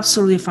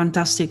 Absolutely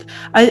fantastic.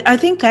 I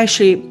think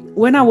actually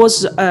when I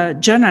was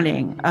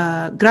journaling,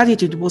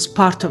 gratitude was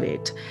part of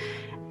it.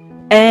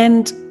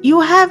 And you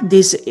have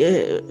this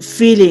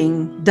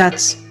feeling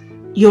that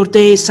your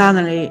day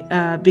suddenly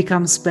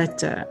becomes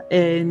better,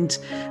 and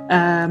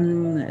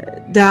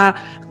there are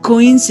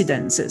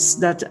coincidences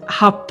that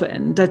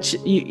happen that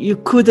you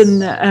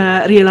couldn't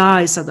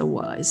realize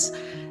otherwise.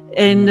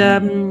 And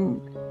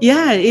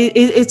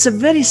it's a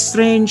very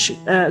strange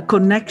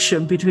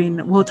connection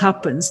between what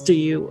happens to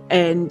you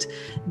and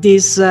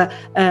these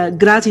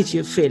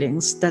gratitude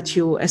feelings that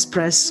you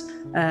express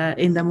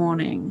in the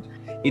morning.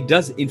 It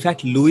does. In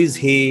fact, Louise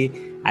Hay,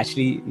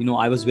 actually,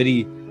 I was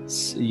very,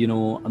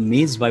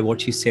 amazed by what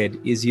she said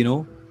is,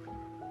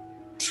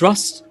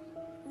 trust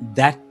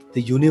that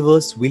the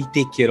universe will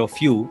take care of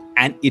you,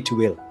 and it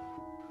will.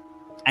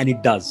 And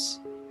it does.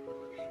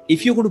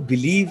 If you're going to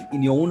believe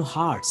in your own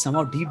heart,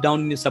 somehow deep down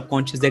in your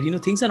subconscious, that,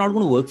 things are not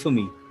going to work for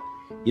me.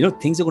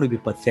 Things are going to be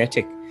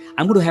pathetic.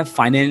 I'm going to have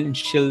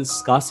financial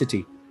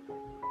scarcity.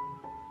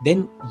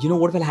 Then,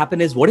 what will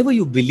happen is whatever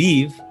you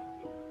believe,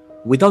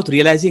 without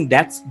realizing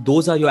that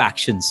those are your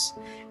actions.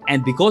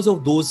 And because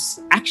of those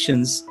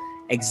actions,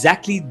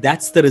 exactly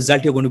that's the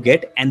result you're going to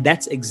get. And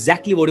that's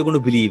exactly what you're going to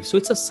believe. So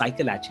it's a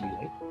cycle actually,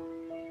 right?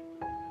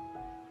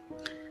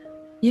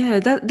 Yeah,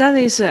 that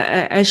is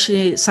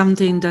actually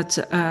something that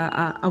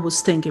I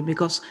was thinking,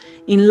 because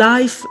in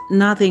life,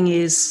 nothing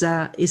is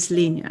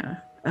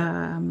linear.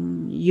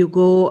 You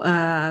go,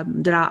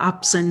 there are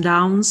ups and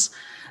downs.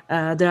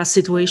 There are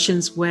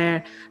situations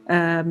where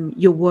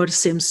your work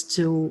seems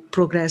to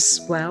progress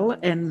well,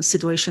 and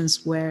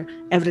situations where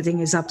everything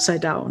is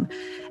upside down.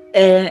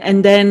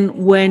 And then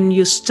when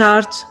you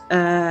start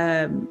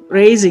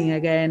raising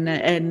again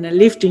and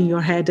lifting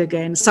your head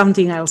again,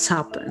 something else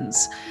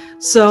happens.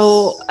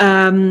 So,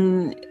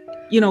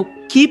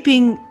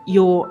 keeping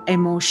your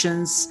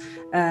emotions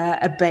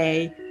at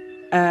bay,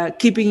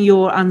 keeping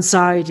your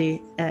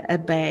anxiety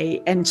at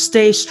bay, and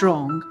stay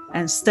strong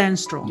and stand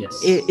strong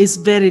is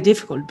very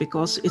difficult,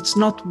 because it's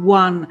not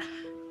one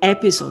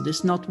episode,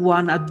 it's not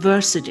one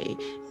adversity,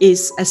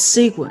 it's a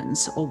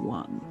sequence of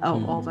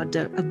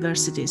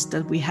adversities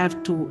that we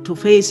have to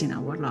face in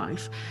our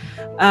life.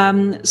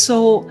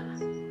 So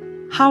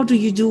how do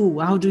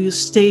you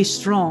stay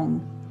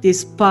strong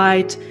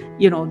despite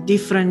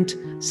different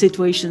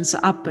situations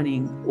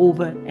happening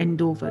over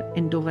and over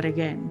and over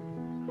again?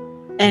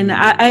 And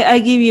I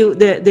give you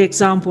the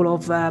example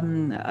of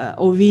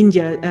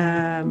India.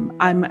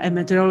 I'm a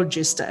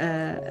meteorologist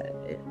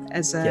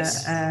as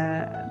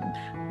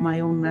my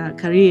own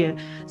career.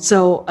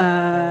 So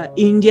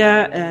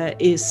India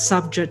is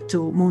subject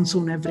to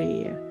monsoon every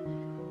year.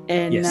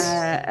 And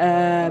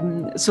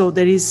so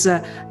there is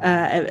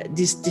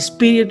this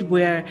period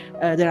where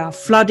there are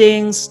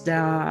floodings,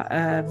 there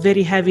are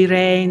very heavy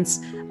rains,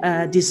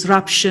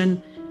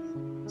 disruption.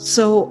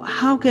 So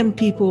how can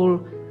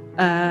people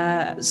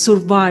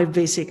survive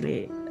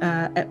basically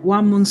at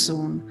one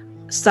monsoon,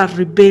 start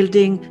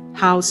rebuilding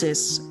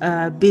houses,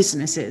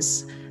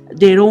 businesses,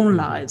 their own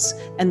lives,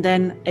 and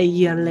then a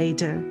year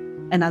later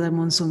another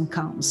monsoon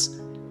comes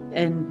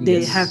and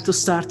they have to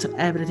start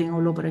everything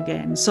all over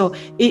again? So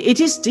it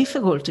is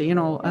difficult,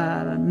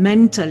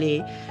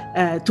 mentally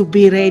to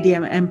be ready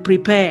and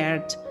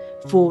prepared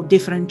for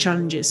different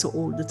challenges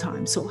all the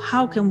time. So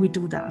how can we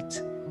do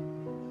that?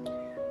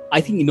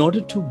 I think in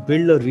order to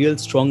build a real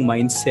strong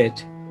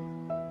mindset,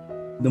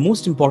 the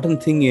most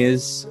important thing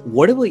is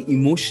whatever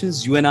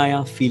emotions you and I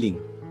are feeling.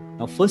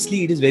 Now,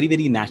 firstly, it is very,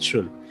 very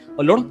natural.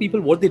 A lot of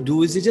people, what they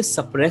do is they just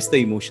suppress the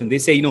emotion. They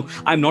say,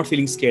 I'm not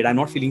feeling scared. I'm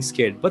not feeling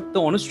scared. But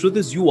the honest truth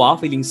is you are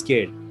feeling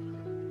scared.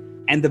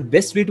 And the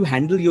best way to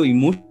handle your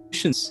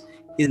emotions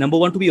is, number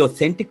one, to be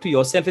authentic to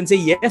yourself and say,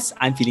 yes,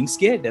 I'm feeling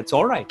scared. That's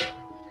all right.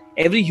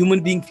 Every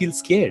human being feels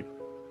scared.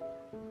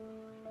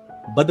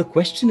 But the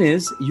question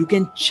is, you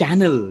can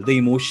channel the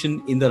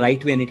emotion in the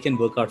right way and it can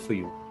work out for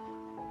you.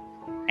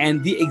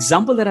 And the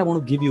example that I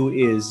want to give you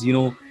is,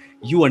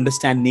 you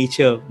understand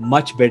nature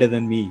much better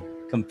than me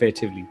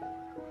comparatively.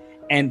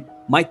 And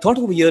my thought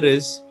over here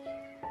is,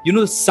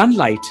 the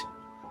sunlight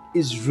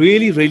is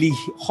really, really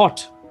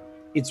hot.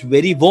 It's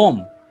very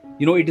warm.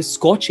 It is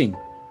scorching.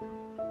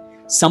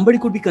 Somebody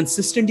could be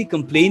consistently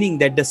complaining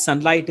that the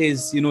sunlight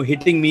is,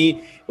 hitting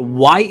me.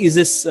 Why is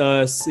this,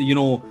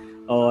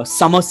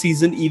 summer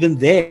season even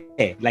there?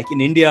 Like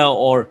in India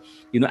or,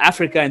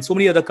 Africa and so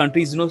many other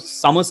countries,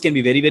 summers can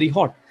be very, very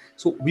hot.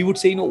 So we would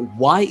say,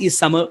 why is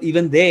summer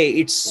even there?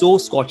 It's so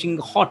scorching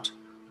hot.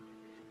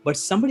 But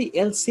somebody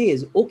else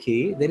says,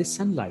 okay, there is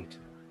sunlight.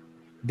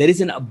 There is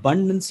an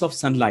abundance of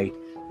sunlight.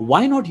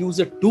 Why not use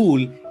a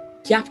tool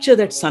capture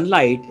that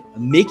sunlight,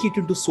 make it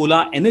into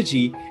solar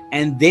energy,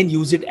 and then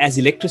use it as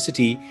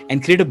electricity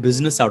and create a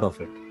business out of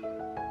it.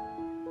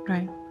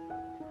 Right.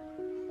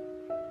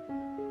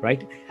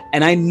 Right?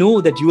 And I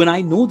know that you and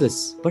I know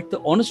this, but the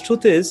honest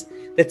truth is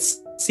that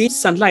same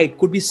sunlight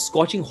could be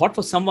scorching hot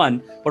for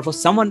someone, but for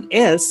someone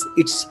else,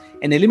 it's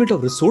an element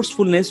of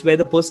resourcefulness where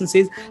the person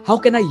says, how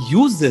can I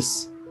use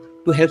this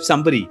to help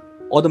somebody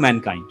or the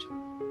mankind?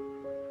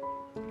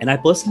 And I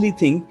personally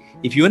think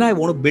if you and I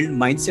want to build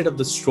mindset of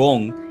the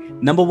strong,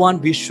 number one,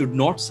 we should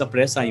not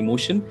suppress our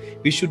emotion.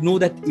 We should know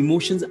that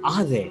emotions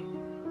are there,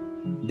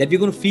 that we're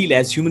going to feel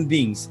as human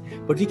beings,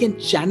 but we can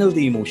channel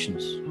the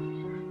emotions.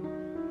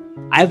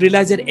 I've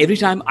realized that every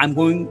time I'm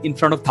going in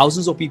front of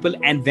thousands of people,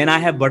 and when I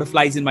have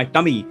butterflies in my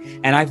tummy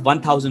and I have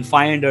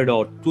 1,500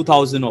 or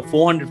 2,000 or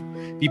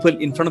 400 people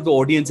in front of the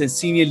audience and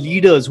senior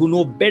leaders who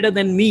know better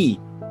than me,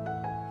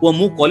 who are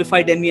more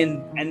qualified than me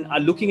and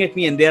are looking at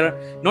me, and they're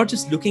not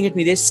just looking at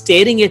me, they're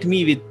staring at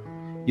me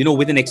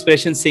with an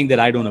expression saying that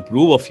I don't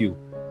approve of you.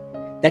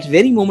 That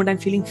very moment I'm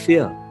feeling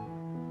fear.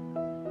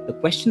 The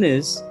question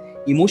is,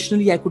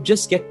 emotionally, I could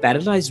just get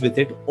paralyzed with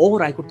it,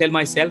 or I could tell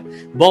myself,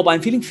 Bob,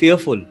 I'm feeling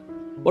fearful.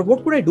 But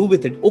what could I do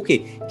with it?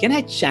 Okay, can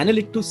I channel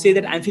it to say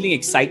that I'm feeling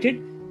excited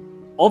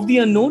of the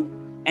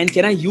unknown? And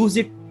can I use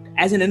it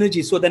as an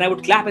energy? So then I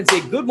would clap and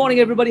say, good morning,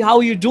 everybody. How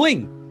are you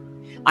doing?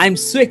 I'm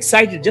so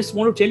excited. Just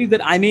want to tell you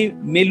that I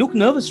may look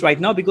nervous right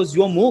now because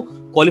you are more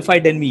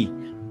qualified than me.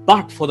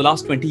 But for the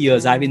last 20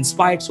 years, I've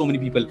inspired so many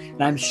people.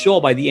 And I'm sure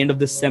by the end of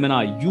this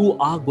seminar, you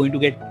are going to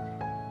get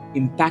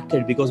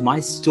impacted because my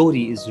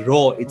story is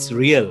raw, it's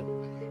real.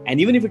 And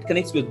even if it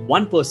connects with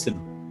one person,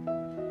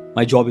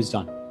 my job is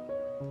done.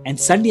 And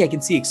suddenly I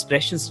can see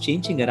expressions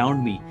changing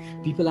around me.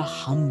 People are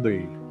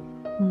humbled.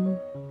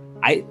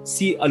 I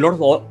see a lot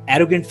of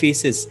arrogant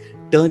faces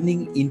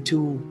turning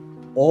into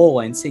awe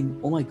and saying,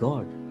 oh my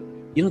God,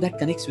 that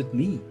connects with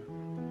me.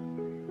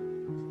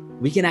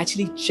 We can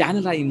actually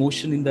channel our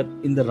emotion in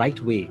the right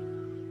way.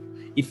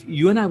 If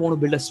you and I want to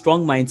build a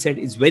strong mindset,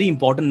 it's very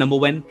important, number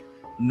one,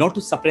 not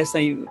to suppress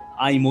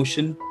our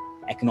emotion,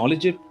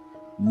 acknowledge it.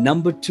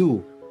 Number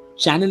two,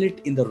 channel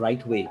it in the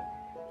right way.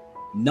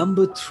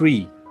 Number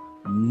three,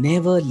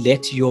 never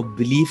let your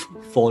belief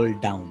fall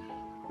down.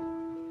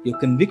 Your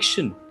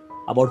conviction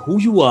about who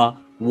you are,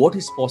 what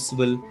is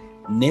possible,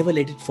 never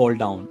let it fall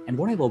down. And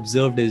what I've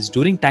observed is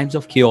during times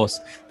of chaos,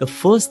 the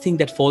first thing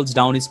that falls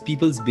down is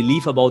people's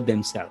belief about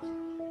themselves.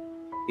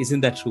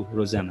 Isn't that true,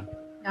 Rosanna?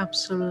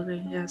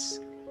 Absolutely, yes.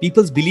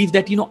 People's belief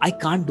that, I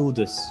can't do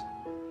this.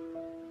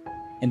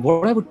 And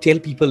what I would tell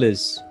people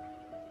is,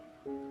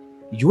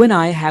 you and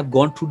I have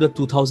gone through the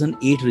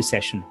 2008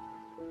 recession.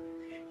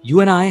 You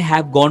and I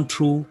have gone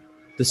through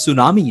the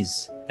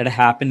tsunamis that have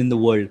happened in the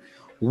world.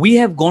 We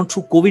have gone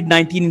through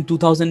COVID-19 in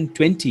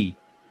 2020.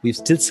 We've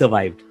still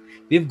survived.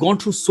 We've gone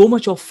through so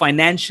much of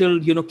financial,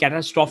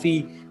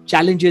 catastrophe,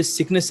 challenges,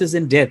 sicknesses,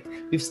 and death.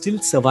 We've still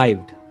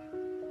survived.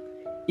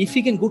 If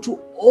we can go through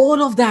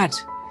all of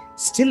that,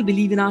 still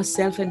believe in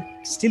ourselves and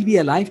still be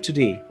alive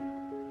today,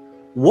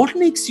 what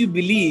makes you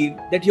believe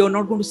that you're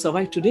not going to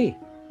survive today?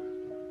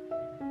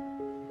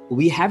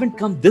 We haven't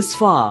come this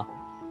far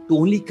to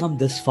only come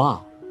this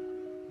far.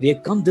 We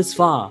have come this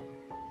far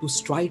to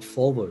stride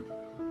forward.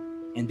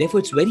 And therefore,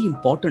 it's very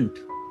important,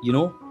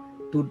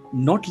 to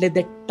not let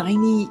that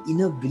tiny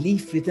inner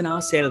belief within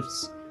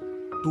ourselves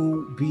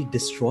to be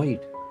destroyed.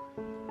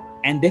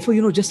 And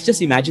therefore,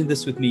 just imagine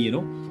this with me,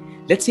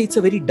 Let's say it's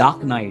a very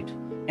dark night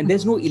and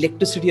there's no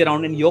electricity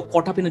around and you're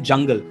caught up in a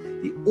jungle.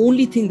 The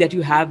only thing that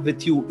you have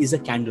with you is a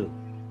candle.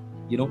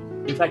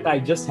 In fact, I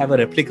just have a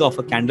replica of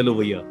a candle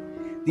over here.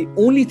 The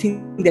only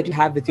thing that you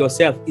have with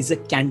yourself is a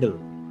candle.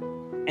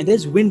 And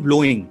there's wind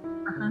blowing.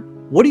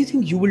 What do you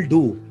think you will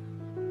do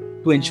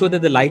to ensure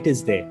that the light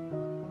is there?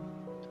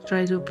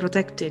 Try to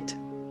protect it.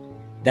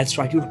 That's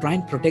right. You'll try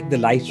and protect the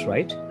light,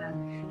 right?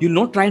 You'll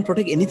not try and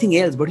protect anything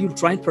else, but you'll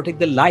try and protect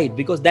the light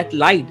because that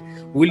light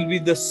will be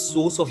the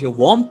source of your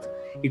warmth.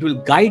 It will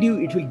guide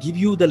you. It will give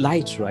you the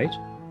light, right?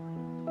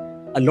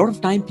 A lot of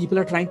time people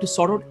are trying to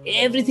sort out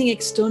everything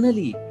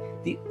externally.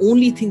 The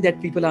only thing that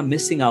people are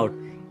missing out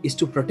is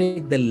to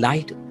protect the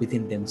light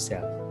within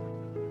themselves.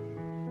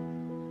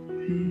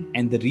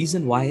 And the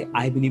reason why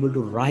I've been able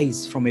to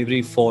rise from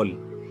every fall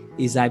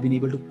is I've been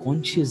able to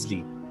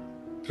consciously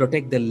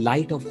protect the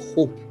light of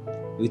hope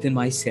within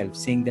myself,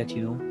 saying that,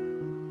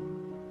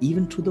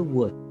 even through the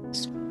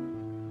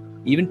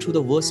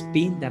worst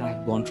pain that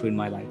I've gone through in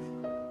my life,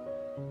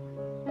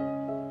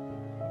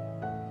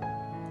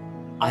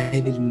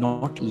 I will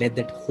not let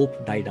that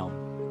hope die down.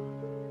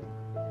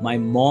 My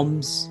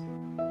mom's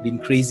been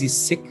crazy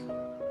sick.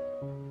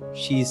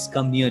 She's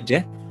come near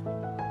death.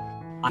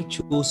 I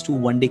chose to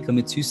one day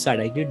commit suicide.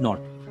 I did not.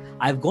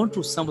 I've gone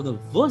through some of the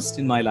worst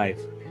in my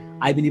life.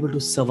 I've been able to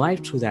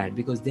survive through that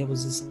because there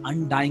was this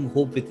undying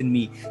hope within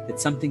me that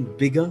something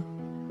bigger,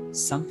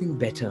 something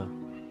better,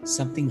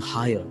 something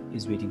higher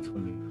is waiting for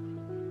me.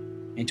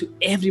 And to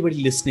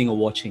everybody listening or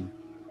watching,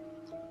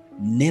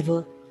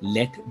 never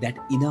let that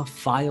inner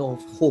fire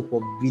of hope,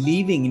 of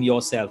believing in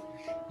yourself,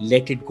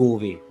 let it go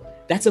away.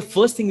 That's the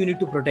first thing you need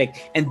to protect.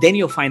 And then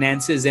your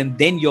finances, and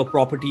then your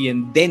property,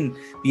 and then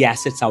the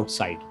assets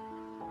outside.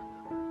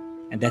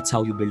 And that's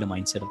how you build a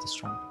mindset of the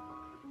strong.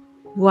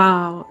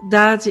 Wow,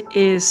 that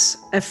is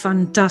a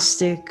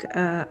fantastic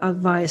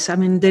advice. I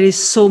mean, there is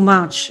so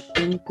much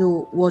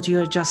into what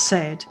you just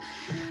said.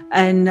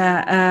 And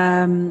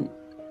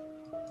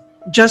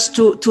just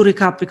to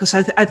recap, because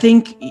I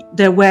think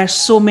there were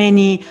so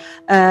many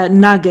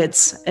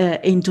nuggets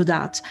into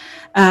that.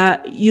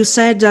 You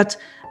said that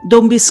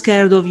don't be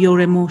scared of your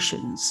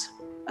emotions,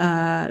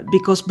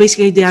 because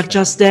basically they are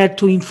just there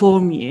to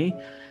inform you.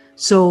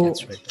 So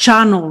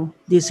channel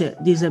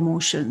these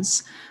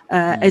emotions,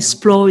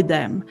 exploit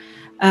them.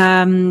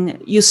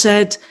 You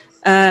said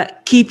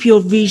keep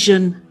your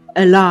vision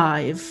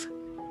alive,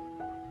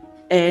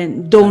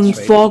 and don't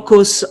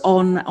focus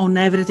on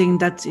everything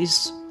that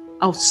is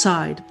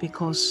outside,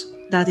 because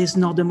that is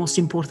not the most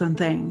important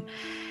thing.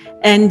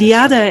 And the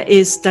other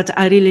is that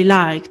I really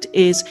liked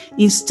is,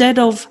 instead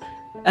of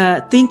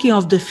thinking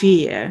of the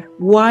fear,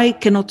 why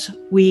cannot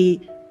we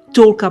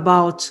talk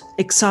about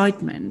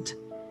excitement?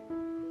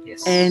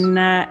 Yes. And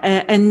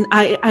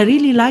I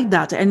really like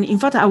that. And in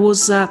fact, I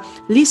was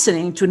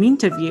listening to an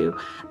interview.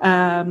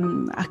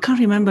 I can't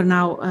remember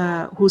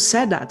now who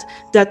said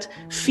that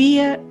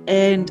fear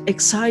and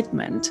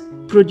excitement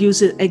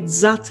produces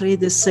exactly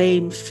the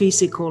same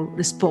physical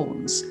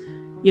response.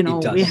 You know,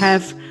 we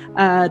have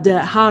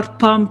the heart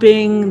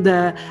pumping,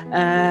 the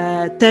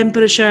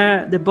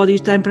temperature, the body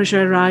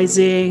temperature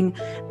rising,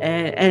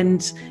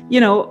 and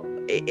you know.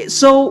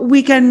 So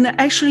we can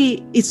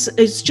actually,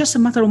 it's just a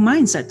matter of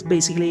mindset,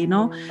 basically, you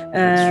know.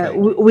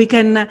 We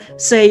can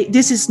say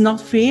this is not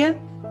fear,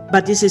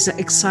 but this is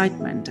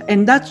excitement,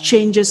 and that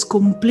changes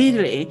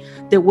completely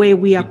the way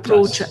we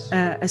approach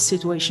a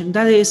situation.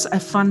 That is a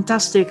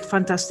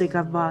fantastic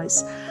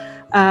advice.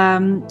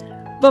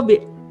 Bobby,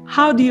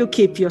 how do you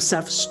keep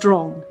yourself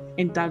strong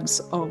in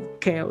times of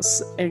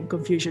chaos and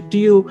confusion? Do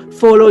you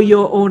follow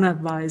your own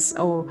advice,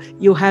 or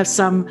you have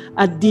some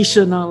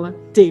additional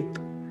tip?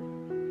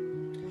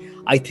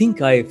 I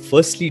think I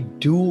firstly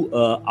do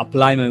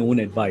apply my own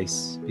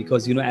advice,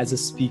 because, you know, as a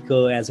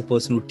speaker, as a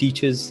person who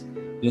teaches,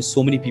 you know,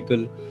 so many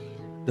people,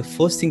 the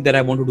first thing that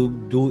I want to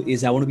do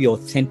is I want to be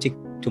authentic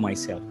to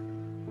myself.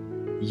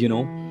 You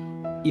know,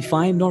 if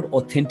I'm not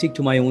authentic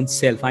to my own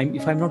self,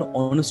 if I'm not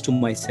honest to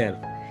myself,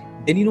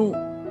 then, you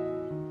know,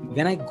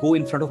 when I go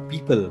in front of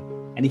people,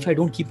 and if I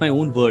don't keep my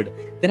own word,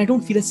 then I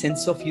don't feel a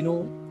sense of, you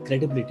know,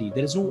 credibility.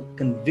 There is no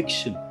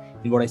conviction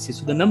in what I say.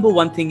 So the number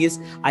one thing is,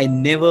 I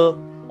never,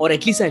 or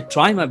at least I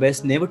try my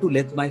best never to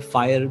let my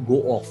fire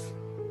go off.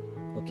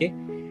 Okay.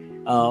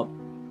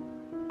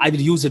 I will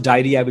use a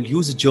diary, I will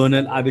use a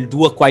journal, I will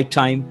do a quiet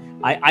time.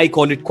 I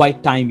call it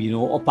quiet time, you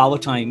know, or power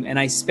time. And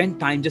I spend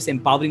time just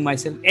empowering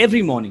myself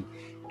every morning.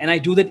 And I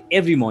do that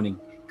every morning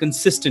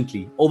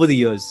consistently over the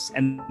years.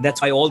 And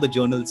that's why all the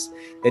journals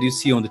that you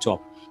see on the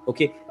top.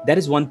 Okay. That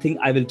is one thing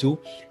I will do.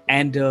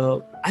 And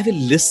I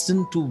will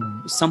listen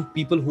to some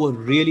people who are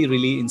really,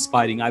 really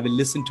inspiring. I will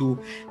listen to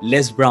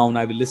Les Brown.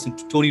 I will listen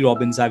to Tony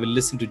Robbins. I will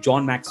listen to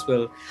John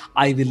Maxwell.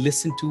 I will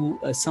listen to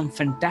some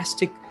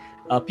fantastic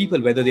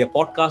people, whether they are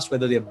podcasts,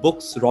 whether they are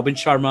books, Robin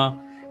Sharma,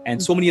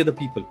 and so many other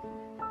people.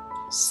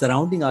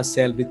 Surrounding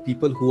ourselves with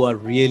people who are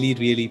really,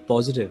 really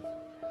positive,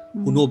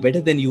 who know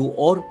better than you,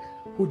 or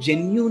who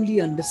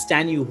genuinely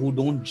understand you, who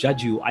don't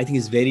judge you, I think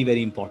is very,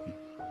 very important.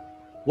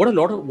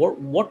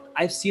 What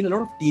I've seen a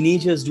lot of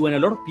teenagers do and a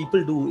lot of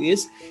people do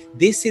is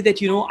they say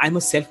that, you know, I'm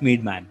a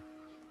self-made man.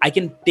 I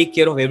can take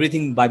care of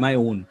everything by my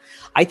own.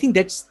 I think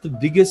that's the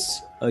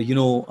biggest,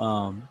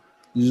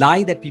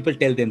 lie that people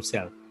tell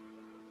themselves.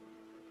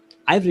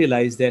 I've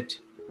realized that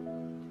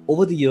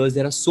over the years,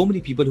 there are so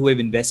many people who have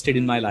invested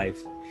in my life.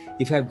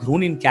 If I've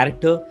grown in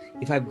character,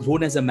 if I've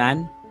grown as a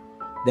man,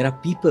 there are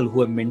people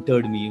who have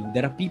mentored me.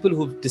 There are people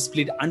who have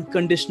displayed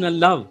unconditional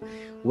love.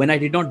 When I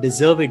did not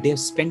deserve it, they have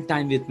spent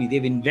time with me.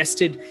 They've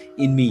invested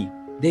in me.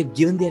 They've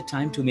given their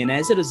time to me. And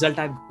as a result,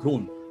 I've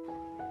grown.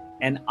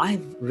 And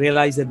I've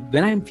realized that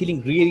when I'm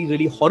feeling really,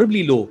 really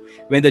horribly low,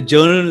 when the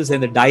journals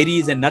and the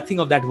diaries and nothing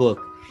of that work,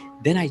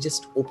 then I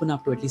just open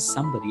up to at least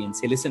somebody and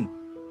say, listen,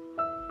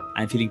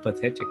 I'm feeling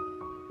pathetic.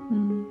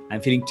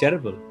 I'm feeling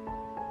terrible.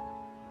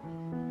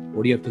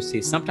 What do you have to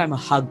say? Sometimes a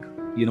hug,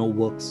 you know,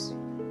 works.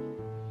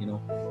 You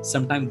know,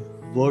 sometimes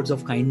words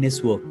of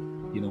kindness work,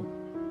 you know.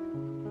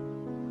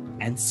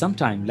 And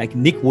sometimes, like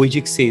Nick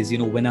Vujicic says, you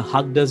know, when a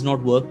hug does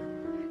not work,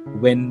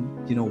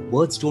 when, you know,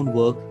 words don't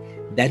work,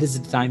 that is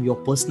the time your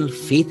personal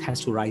faith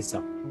has to rise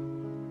up.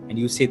 And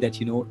you say that,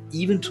 you know,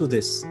 even through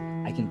this,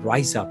 I can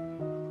rise up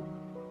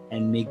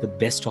and make the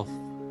best of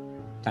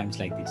times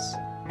like this.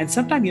 And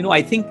sometimes, you know,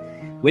 I think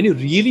when you're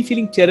really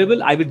feeling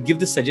terrible, I would give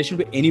this suggestion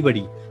to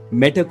anybody: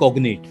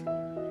 metacognate.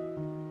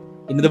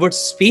 In other words,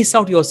 space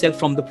out yourself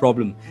from the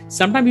problem.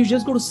 Sometimes you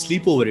just go to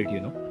sleep over it,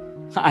 you know.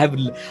 I've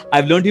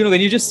learned, you know,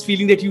 when you're just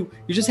feeling that you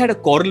just had a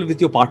quarrel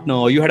with your partner,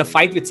 or you had a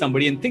fight with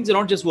somebody and things are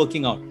not just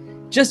working out,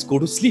 just go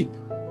to sleep.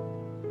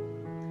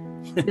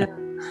 Yeah.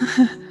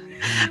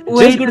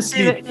 Just go to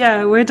sleep.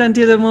 Wait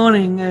until the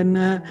morning, and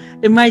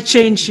it might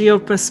change your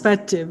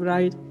perspective,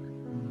 right?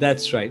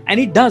 That's right. And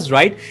it does,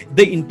 right?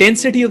 The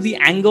intensity of the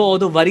anger or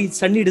the worry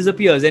suddenly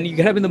disappears, and you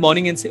get up in the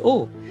morning and say,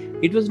 oh,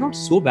 it was not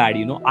so bad,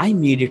 I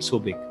made it so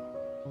big.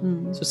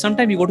 So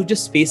sometimes you got to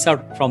just space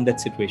out from that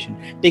situation.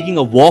 Taking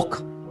a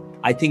walk,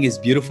 I think, is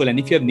beautiful. And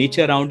if you have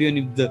nature around you,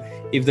 and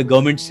if the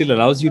government still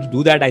allows you to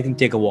do that, I think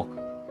take a walk.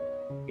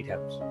 It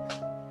helps.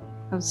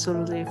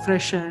 Absolutely.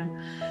 Fresh air.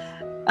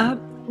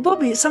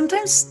 Bobby,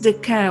 sometimes the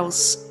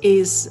chaos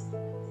is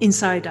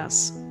inside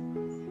us.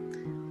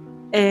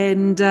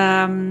 And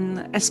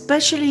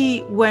especially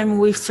when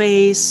we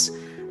face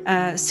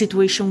a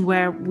situation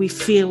where we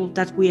feel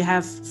that we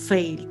have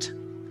failed.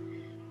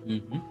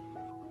 Mm-hmm.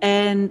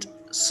 And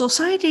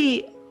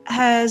society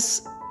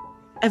has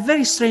a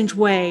very strange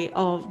way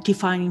of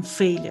defining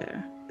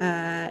failure.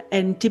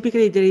 And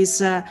typically there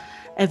is a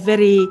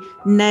very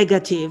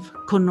negative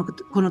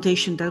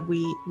connotation that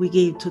we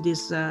give to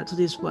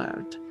this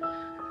word.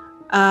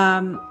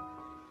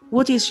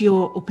 What is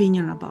your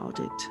opinion about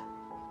it?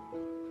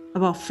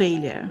 About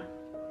failure?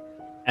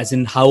 As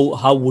in,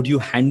 how would you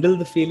handle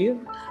the failure?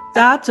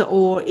 That,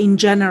 or in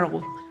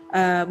general,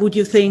 would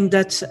you think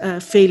that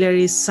failure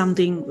is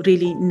something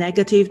really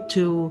negative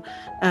to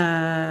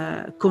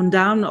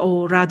condemn,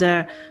 or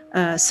rather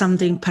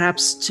something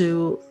perhaps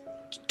to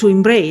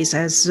embrace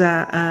as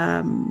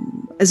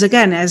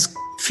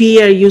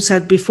fear, you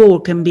said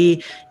before, can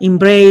be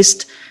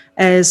embraced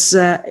as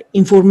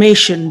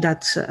information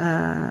that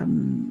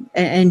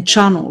and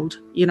channeled,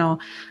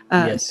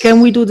 Yes.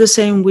 Can we do the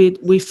same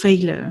with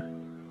failure?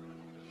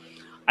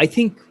 I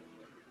think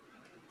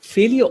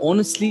failure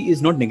honestly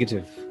is not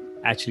negative.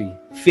 Actually,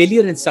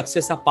 failure and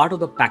success are part of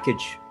the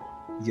package.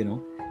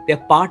 They're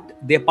part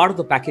of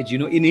the package.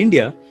 In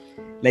India,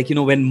 like,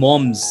 when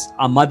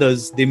our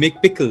mothers, they make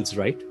pickles,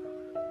 right?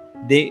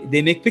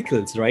 They make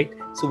pickles, right?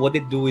 So what they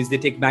do is they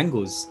take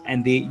mangoes,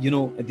 and they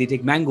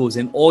take mangoes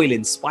and oil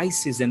and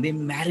spices, and they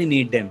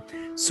marinate them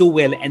so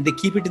well, and they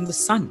keep it in the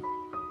sun.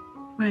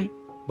 Right.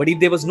 But if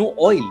there was no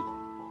oil,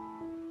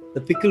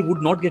 the pickle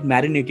would not get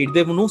marinated. If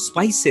there were no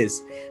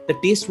spices, the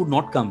taste would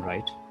not come,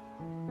 right?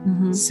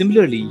 Mm-hmm.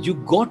 Similarly, you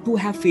got to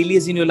have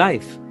failures in your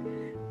life.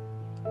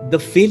 The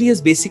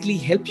failures basically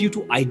help you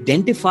to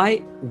identify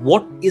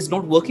what is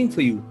not working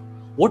for you.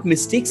 What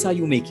mistakes are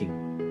you making?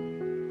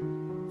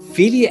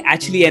 Failure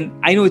actually, and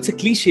I know it's a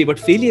cliche, but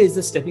failure is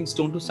the stepping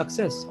stone to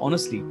success.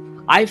 Honestly,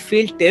 I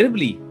failed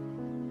terribly,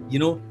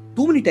 too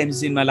many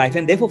times in my life,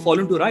 and therefore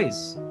fallen to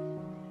rise.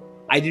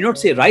 I did not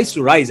say rise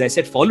to rise. I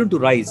said fallen to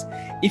rise.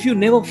 If you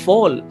never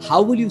fall,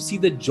 how will you see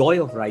the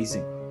joy of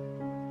rising?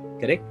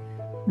 Correct?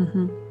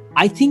 Mm-hmm.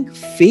 I think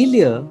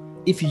failure,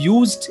 if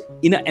used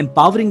in an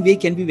empowering way,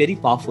 can be very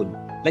powerful.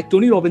 Like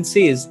Tony Robbins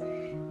says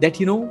that,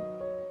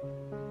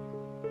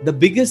 the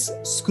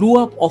biggest screw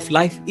up of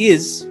life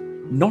is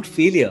not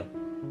failure,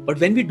 but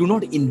when we do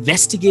not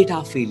investigate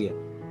our failure.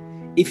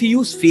 If you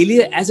use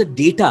failure as a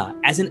data,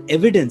 as an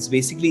evidence,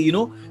 basically,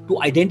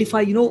 to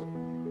identify,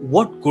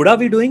 what good are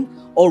we doing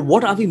or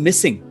what are we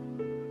missing,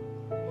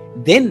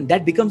 then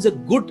that becomes a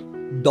good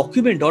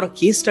document or a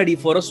case study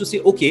for us to say,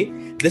 okay,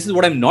 this is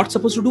what I'm not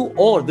supposed to do,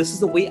 or this is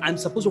the way I'm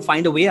supposed to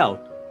find a way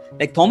out.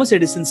 Like Thomas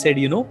Edison said,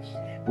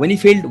 when he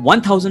failed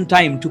 1,000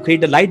 times to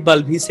create a light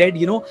bulb, he said,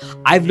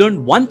 I've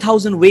learned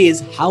 1,000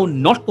 ways how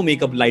not to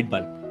make a light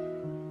bulb.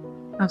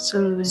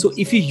 Absolutely. So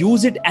if you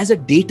use it as a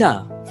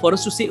data for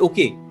us to say,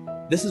 okay,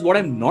 this is what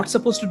I'm not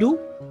supposed to do,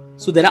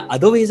 so there are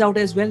other ways out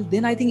as well,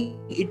 then I think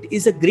it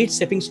is a great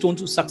stepping stone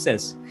to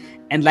success.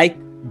 And like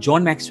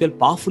John Maxwell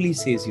powerfully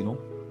says,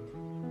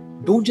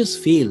 don't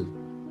just fail.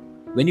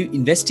 When you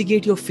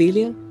investigate your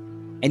failure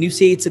and you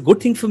say it's a good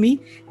thing for me,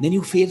 then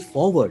you fail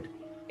forward.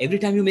 Every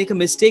time you make a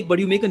mistake, but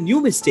you make a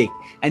new mistake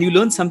and you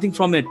learn something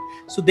from it.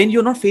 So then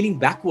you're not failing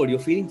backward, you're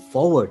failing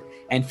forward.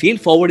 And fail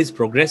forward is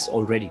progress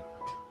already.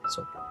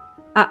 So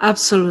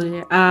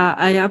absolutely.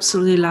 I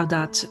absolutely love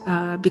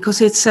that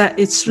because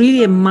it's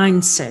really a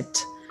mindset.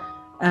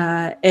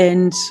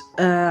 And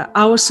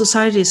our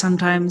society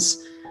sometimes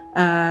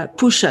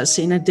push us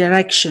in a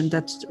direction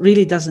that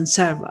really doesn't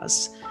serve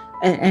us.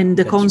 And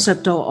the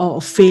concept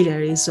of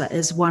failure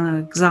is one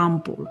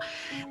example.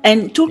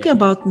 And talking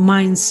about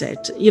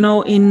mindset,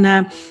 in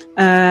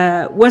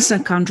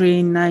Western country,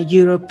 in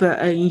Europe,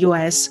 in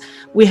US,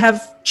 we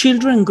have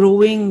children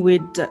growing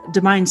with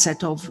the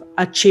mindset of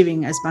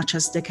achieving as much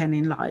as they can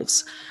in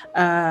lives,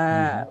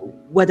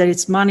 whether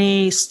it's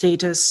money,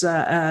 status,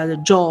 the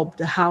job,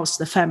 the house,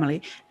 the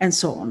family, and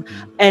so on.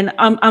 And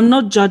I'm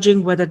not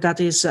judging whether that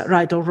is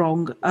right or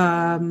wrong.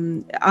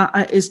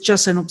 It's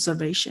just an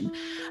observation.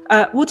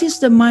 What is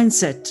the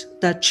mindset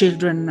that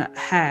children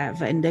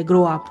have and they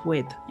grow up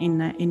with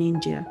in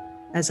India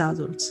as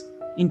adults,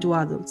 into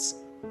adults?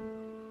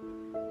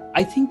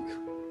 I think,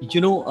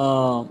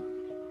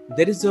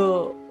 there is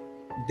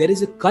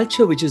a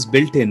culture which is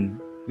built in,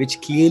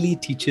 which clearly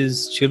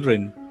teaches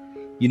children,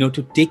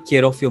 to take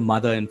care of your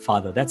mother and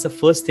father. That's the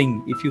first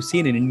thing. If you see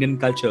in an Indian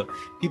culture,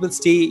 people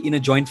stay in a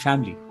joint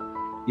family.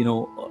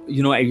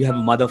 You have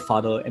a mother,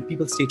 father, and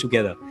people stay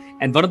together.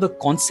 And one of the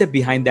concept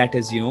behind that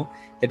is,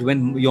 that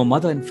when your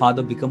mother and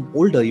father become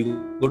older,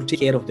 you got to take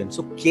care of them.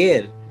 So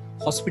care,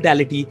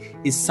 hospitality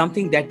is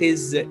something that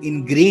is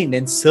ingrained,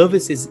 and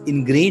service is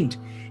ingrained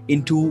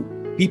into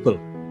people,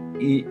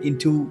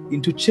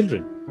 into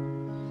children.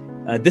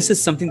 This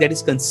is something that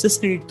is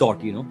consistently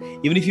taught.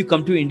 Even if you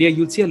come to India,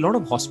 you'll see a lot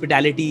of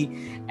hospitality,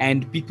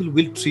 and people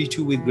will treat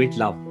you with great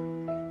love.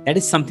 That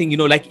is something,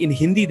 like in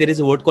Hindi, there is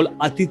a word called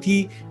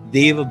Atithi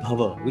Deva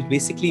Bhava, which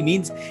basically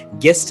means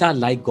guests are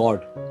like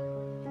God.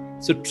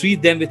 So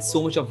treat them with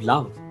so much of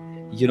love,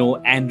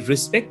 and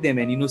respect them,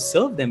 and,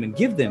 serve them and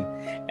give them.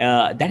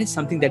 That is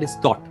something that is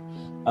taught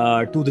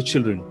to the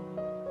children.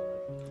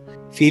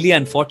 Failure,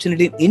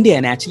 unfortunately, in India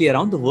and actually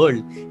around the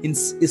world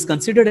is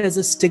considered as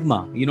a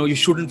stigma. You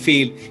shouldn't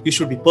fail, you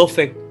should be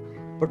perfect.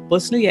 But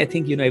personally, I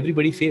think,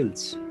 everybody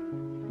fails.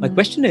 My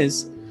question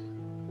is,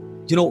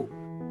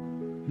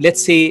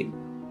 let's say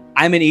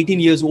I'm an 18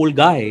 years old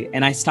guy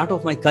and I start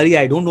off my career.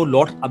 I don't know a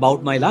lot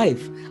about my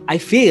life. I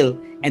fail,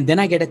 and then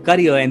I get a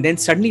career. And then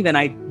suddenly when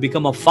I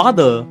become a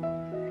father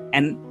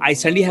and I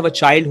suddenly have a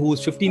child who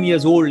is 15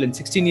 years old and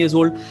 16 years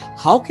old,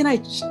 how can I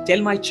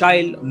tell my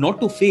child not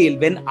to fail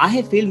when I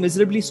have failed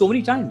miserably so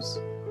many times?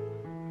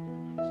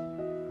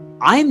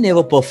 I'm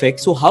never perfect.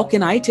 So how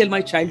can I tell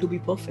my child to be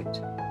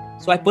perfect?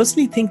 So I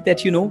personally think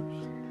that,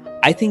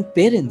 I think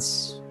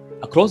parents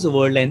across the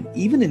world and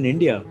even in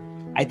India,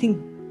 I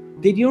think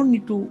they don't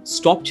need to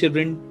stop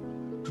children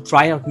to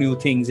try out new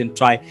things and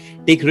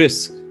take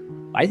risks.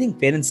 I think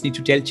parents need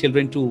to tell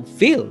children to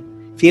fail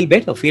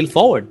better, fail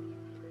forward,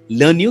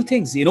 learn new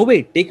things,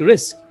 innovate, take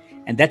risks.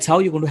 And that's how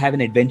you're going to have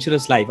an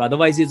adventurous life.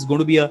 Otherwise, it's going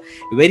to be a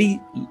very,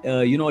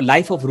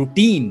 life of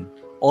routine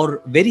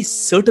or very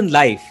certain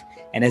life.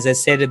 And as I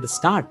said at the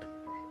start,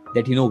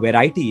 that,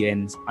 variety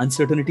and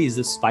uncertainty is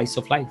the spice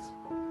of life.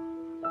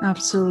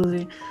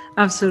 Absolutely.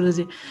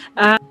 Absolutely.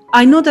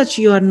 I know that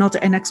you are not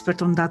an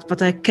expert on that,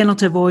 but I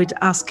cannot avoid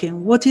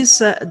asking, what is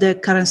the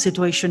current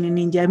situation in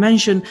India? I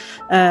mentioned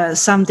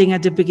something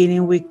at the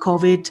beginning with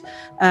COVID.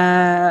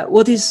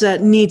 What is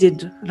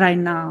needed right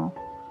now?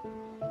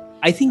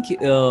 I think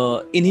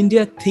in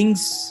India,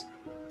 things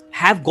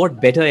have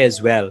got better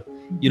as well.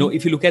 Mm-hmm.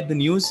 If you look at the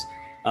news,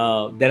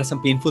 there are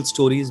some painful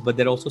stories, but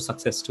there are also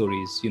success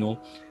stories.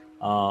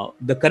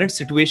 The current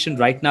situation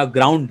right now,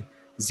 ground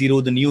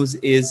zero, the news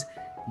is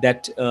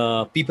that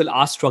people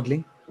are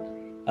struggling.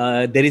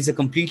 There is a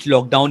complete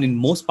lockdown in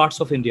most parts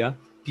of India.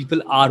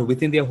 People are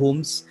within their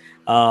homes.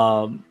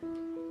 A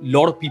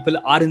lot of people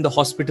are in the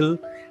hospital,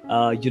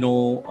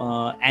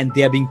 and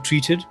they are being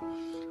treated.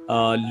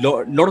 A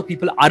lot of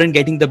people aren't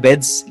getting the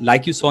beds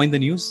like you saw in the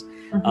news.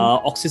 Mm-hmm.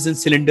 Oxygen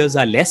cylinders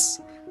are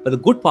less. But the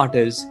good part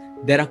is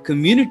there are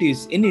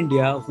communities in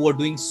India who are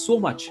doing so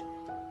much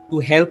to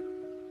help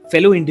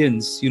fellow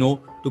Indians, to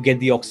get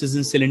the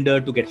oxygen cylinder,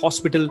 to get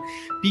hospital.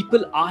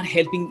 People are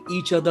helping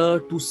each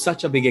other to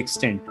such a big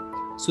extent.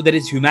 So there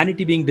is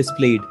humanity being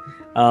displayed.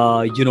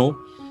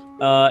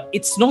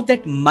 It's not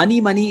that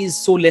money is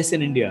so less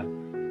in India.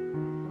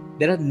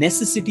 There are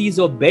necessities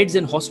of beds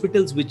and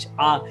hospitals which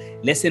are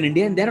less in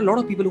India, and there are a lot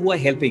of people who are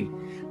helping.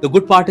 The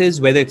good part is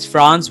whether it's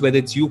France, whether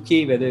it's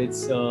UK, whether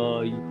it's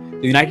the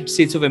United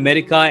States of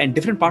America, and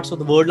different parts of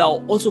the world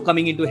are also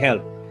coming in to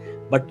help.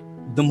 But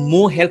the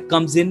more help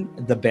comes in,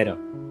 the better.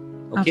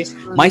 Okay.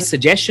 Absolutely. My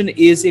suggestion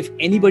is, if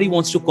anybody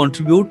wants to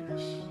contribute,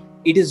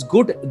 it is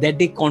good that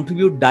they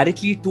contribute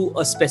directly to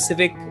a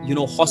specific,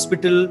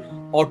 hospital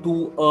or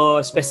to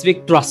a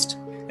specific trust,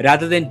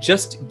 rather than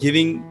just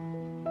giving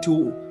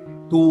to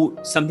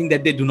something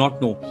that they do not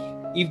know.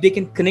 If they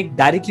can connect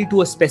directly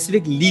to a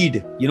specific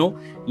lead,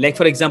 like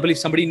for example, if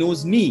somebody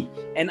knows me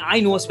and I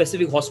know a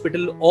specific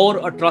hospital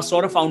or a trust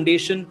or a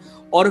foundation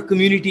or a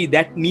community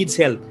that needs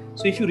help.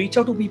 So if you reach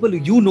out to people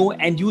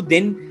and you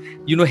then,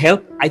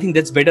 help, I think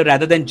that's better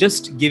rather than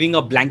just giving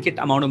a blanket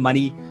amount of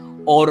money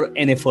or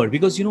an effort,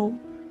 because,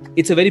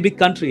 it's a very big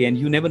country and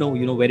you never know,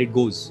 where it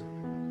goes.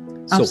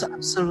 So.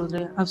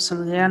 Absolutely.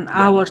 And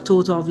our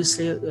thought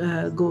obviously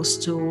goes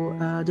to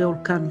the whole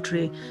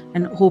country,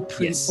 and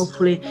hopefully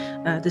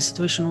the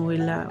situation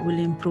will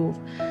improve.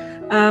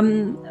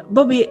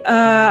 Bobby,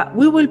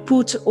 we will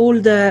put all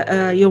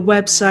your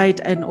website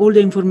and all the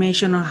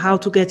information on how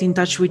to get in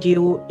touch with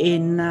you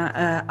in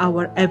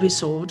our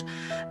episode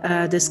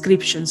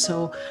description,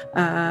 so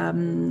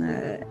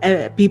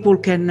people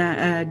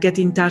can get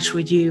in touch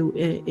with you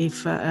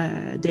if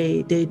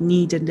they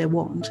need and they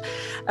want.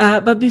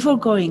 But before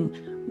going,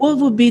 what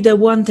would be the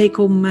one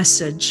take-home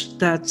message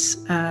that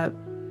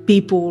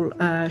people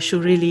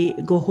should really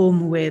go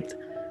home with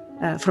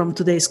from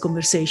today's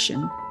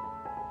conversation?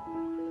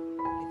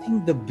 I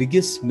think the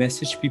biggest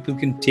message people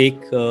can take,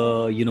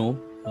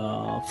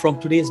 from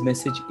today's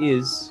message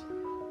is,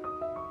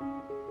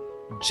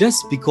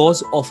 just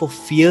because of a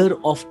fear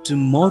of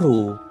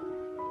tomorrow,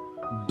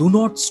 do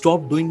not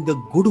stop doing the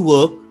good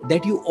work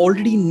that you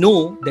already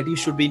know that you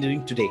should be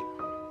doing today.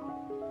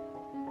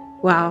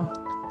 Wow,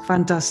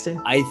 fantastic.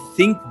 I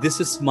think this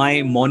is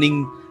my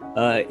morning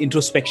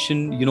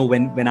introspection,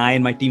 when I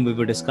and my team, we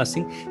were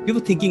discussing, we were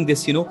thinking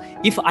this,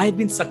 if I have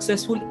been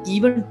successful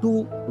even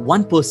to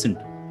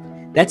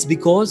 1%, that's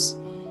because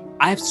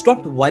I have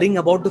stopped worrying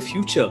about the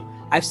future.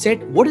 I've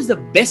said, what is the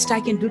best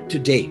I can do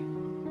today?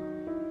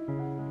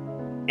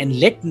 And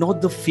let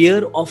not the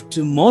fear of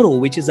tomorrow,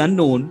 which is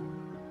unknown,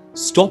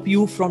 stop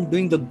you from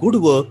doing the good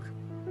work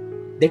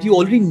that you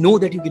already know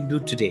that you can do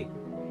today.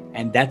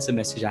 And that's the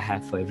message I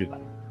have for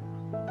everyone.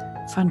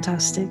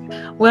 Fantastic.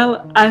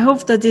 Well, I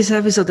hope that this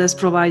episode has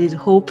provided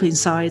hope,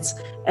 insights,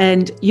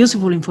 and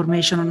useful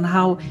information on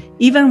how,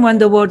 even when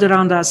the world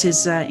around us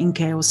is in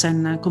chaos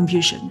and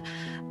confusion,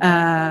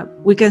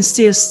 we can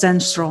still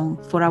stand strong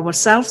for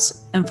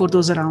ourselves and for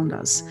those around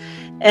us.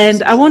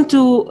 And I want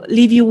to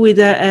leave you with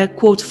a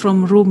quote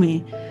from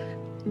Rumi.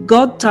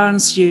 God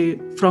turns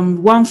you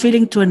from one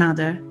feeling to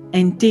another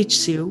and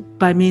teaches you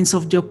by means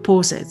of the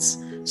opposites,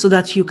 so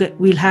that you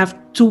will have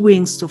two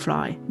wings to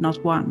fly,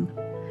 not one.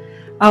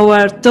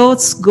 Our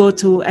thoughts go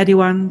to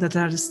anyone that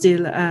are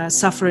still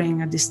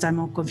suffering at this time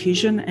of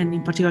confusion, and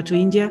in particular to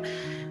India.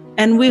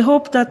 And we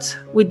hope that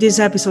with this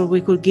episode,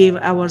 we could give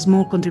our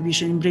small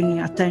contribution in bringing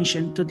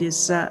attention to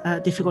this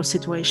difficult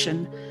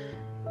situation.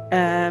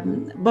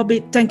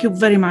 Bobby, thank you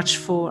very much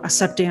for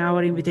accepting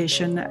our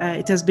invitation.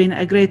 It has been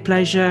a great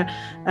pleasure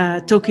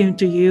talking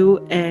to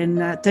you,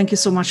 and thank you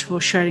so much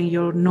for sharing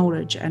your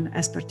knowledge and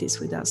expertise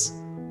with us.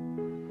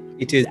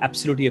 It is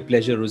absolutely a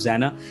pleasure,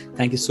 Rosanna.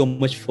 Thank you so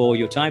much for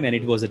your time, and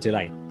it was a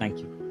delight. Thank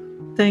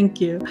you.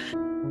 Thank you.